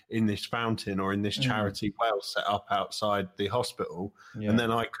money in this fountain or in this charity well set up outside the hospital. Yeah. And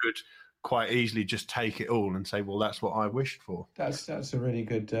then I could quite easily just take it all and say, well, that's what I wished for. That's a really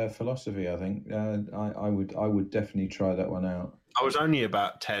good philosophy, I think. I would definitely try that one out. I was only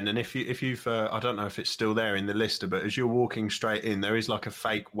about 10, and if you've I don't know if it's still there in the lister, but as you're walking straight in, there is like a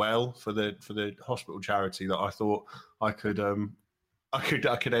fake well for the hospital charity that I thought I could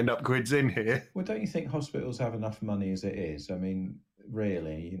end up grids in here. Well, don't you think hospitals have enough money as it is? I mean,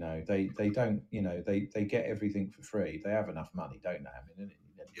 really, they don't, they get everything for free. They have enough money, don't they? I mean,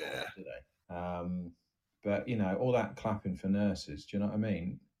 yeah, do they? But all that clapping for nurses, do you know what I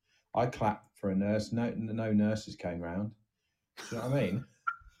mean? I clapped for a nurse. No nurses came round. Do you know what I mean?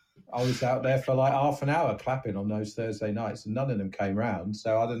 I was out there for like half an hour clapping on those Thursday nights, and none of them came round.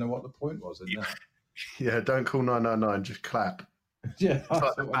 So I don't know what the point was in that. Yeah, don't call 999, just clap. Yeah, I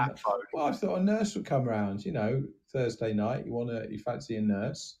thought a nurse would come round. Thursday night, you fancy a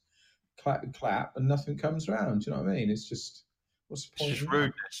nurse, clap, and nothing comes round. Do you know what I mean? It's just, what's the point? It's just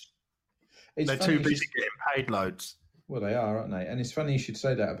rudeness. They're too busy getting paid loads. Well, they are, aren't they? And it's funny you should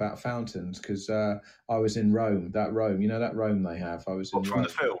say that about fountains, because I was in Rome. That Rome, that Rome they have. I was in from the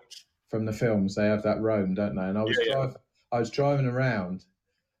films. From the films, they have that Rome, don't they? And I was driving around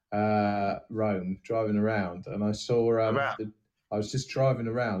Rome, and I saw. I was just driving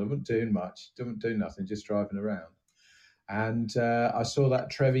around. I wasn't doing much. Didn't do nothing. Just driving around, and I saw that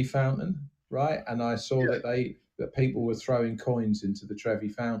Trevi fountain, right? And I saw that people were throwing coins into the Trevi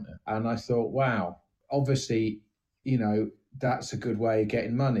fountain, and I thought, wow, obviously, that's a good way of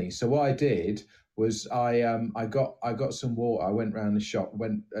getting money. So what I did was I got some water. I went round the shop,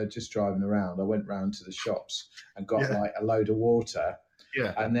 just driving around. I went round to the shops and got like a load of water.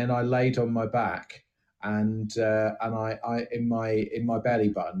 Yeah. And then I laid on my back and I in my belly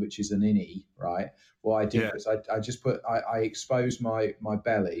button, which is an innie, right? What I did was I just I exposed my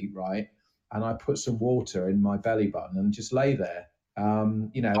belly, right? And I put some water in my belly button and just lay there. In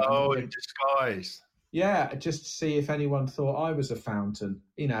disguise. Yeah, just to see if anyone thought I was a fountain,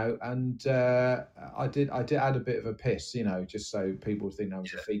 and I did add a bit of a piss, just so people would think that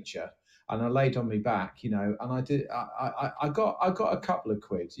was a feature. And I laid on my back, and I got a couple of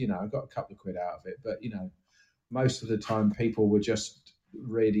quid, I got a couple of quid out of it. But, most of the time people were just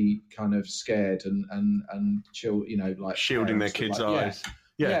really kind of scared and chill, like shielding their kids' eyes.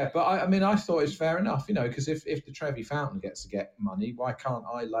 Yeah, but I thought it's fair enough, because if the Trevi fountain gets to get money, why can't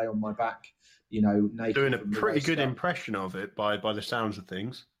I lay on my back, naked? Doing a pretty good impression of it by the sounds of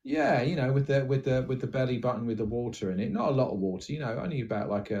things. Yeah, with the belly button with the water in it. Not a lot of water, only about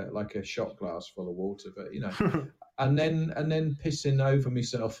like a shot glass full of water, but and then pissing over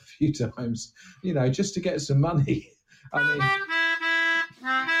myself a few times, just to get some money.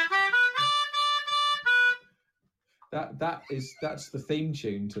 That's the theme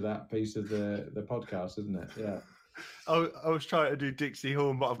tune to that piece of the podcast, isn't it? Yeah. I was trying to do Dixie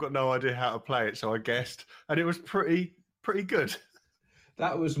Horn, but I've got no idea how to play it, so I guessed, and it was pretty good.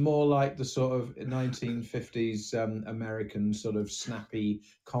 That was more like the sort of 1950s American sort of snappy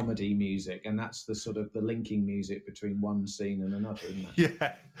comedy music, and that's the sort of the linking music between one scene and another, isn't it?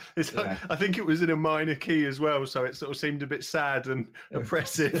 Yeah, I think it was in a minor key as well, so it sort of seemed a bit sad and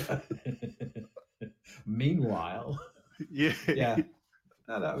oppressive. Meanwhile, yeah.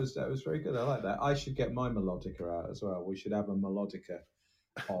 No, that was very good. I like that. I should get my melodica out as well. We should have a melodica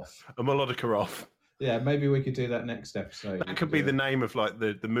off. A melodica off. Yeah, maybe we could do that next episode. That could be the name of like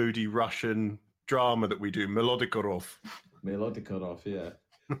the moody Russian drama that we do. Melodikarov. Melodikarov, yeah.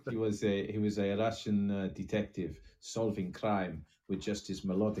 He was a Russian detective solving crime with just his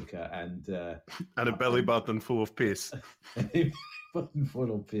melodica and a belly button full of piss. Button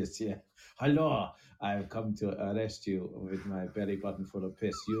full of piss, yeah. Hello, I have come to arrest you with my belly button full of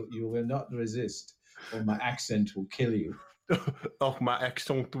piss. You will not resist, or my accent will kill you. Oh, my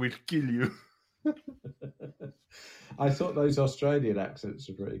accent will kill you. I thought those Australian accents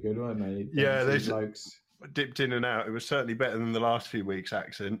were pretty good, weren't they? Yeah, they blokes dipped in and out. It was certainly better than the last few weeks'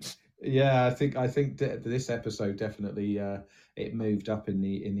 accents. Yeah, I think this episode definitely it moved up in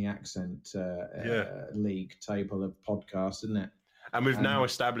the accent league table of podcasts, isn't it? And we've now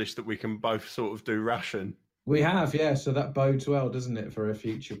established that we can both sort of do Russian. We have, yeah. So that bodes well, doesn't it, for a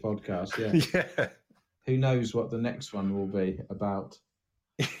future podcast? Yeah. Yeah. Who knows what the next one will be about?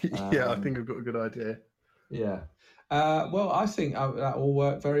 Yeah, I think I've got a good idea. Yeah. Well, I think that all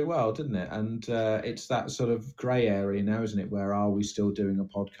worked very well, didn't it? And it's that sort of grey area now, isn't it? Where are we still doing a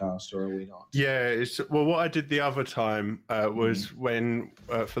podcast or are we not? Yeah. Well, what I did the other time was when,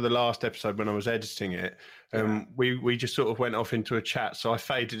 for the last episode, when I was editing it, we just sort of went off into a chat. So I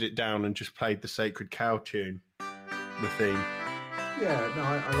faded it down and just played the Sacred Cow tune, the theme. Yeah, no,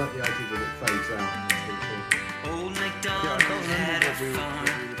 I like the idea that it fades out. Old MacDonald had a farm,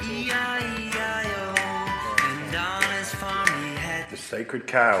 E-I-E-I-O, and on his farm he had the Sacred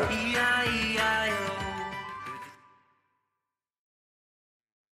Cow. E-I-E-I-O.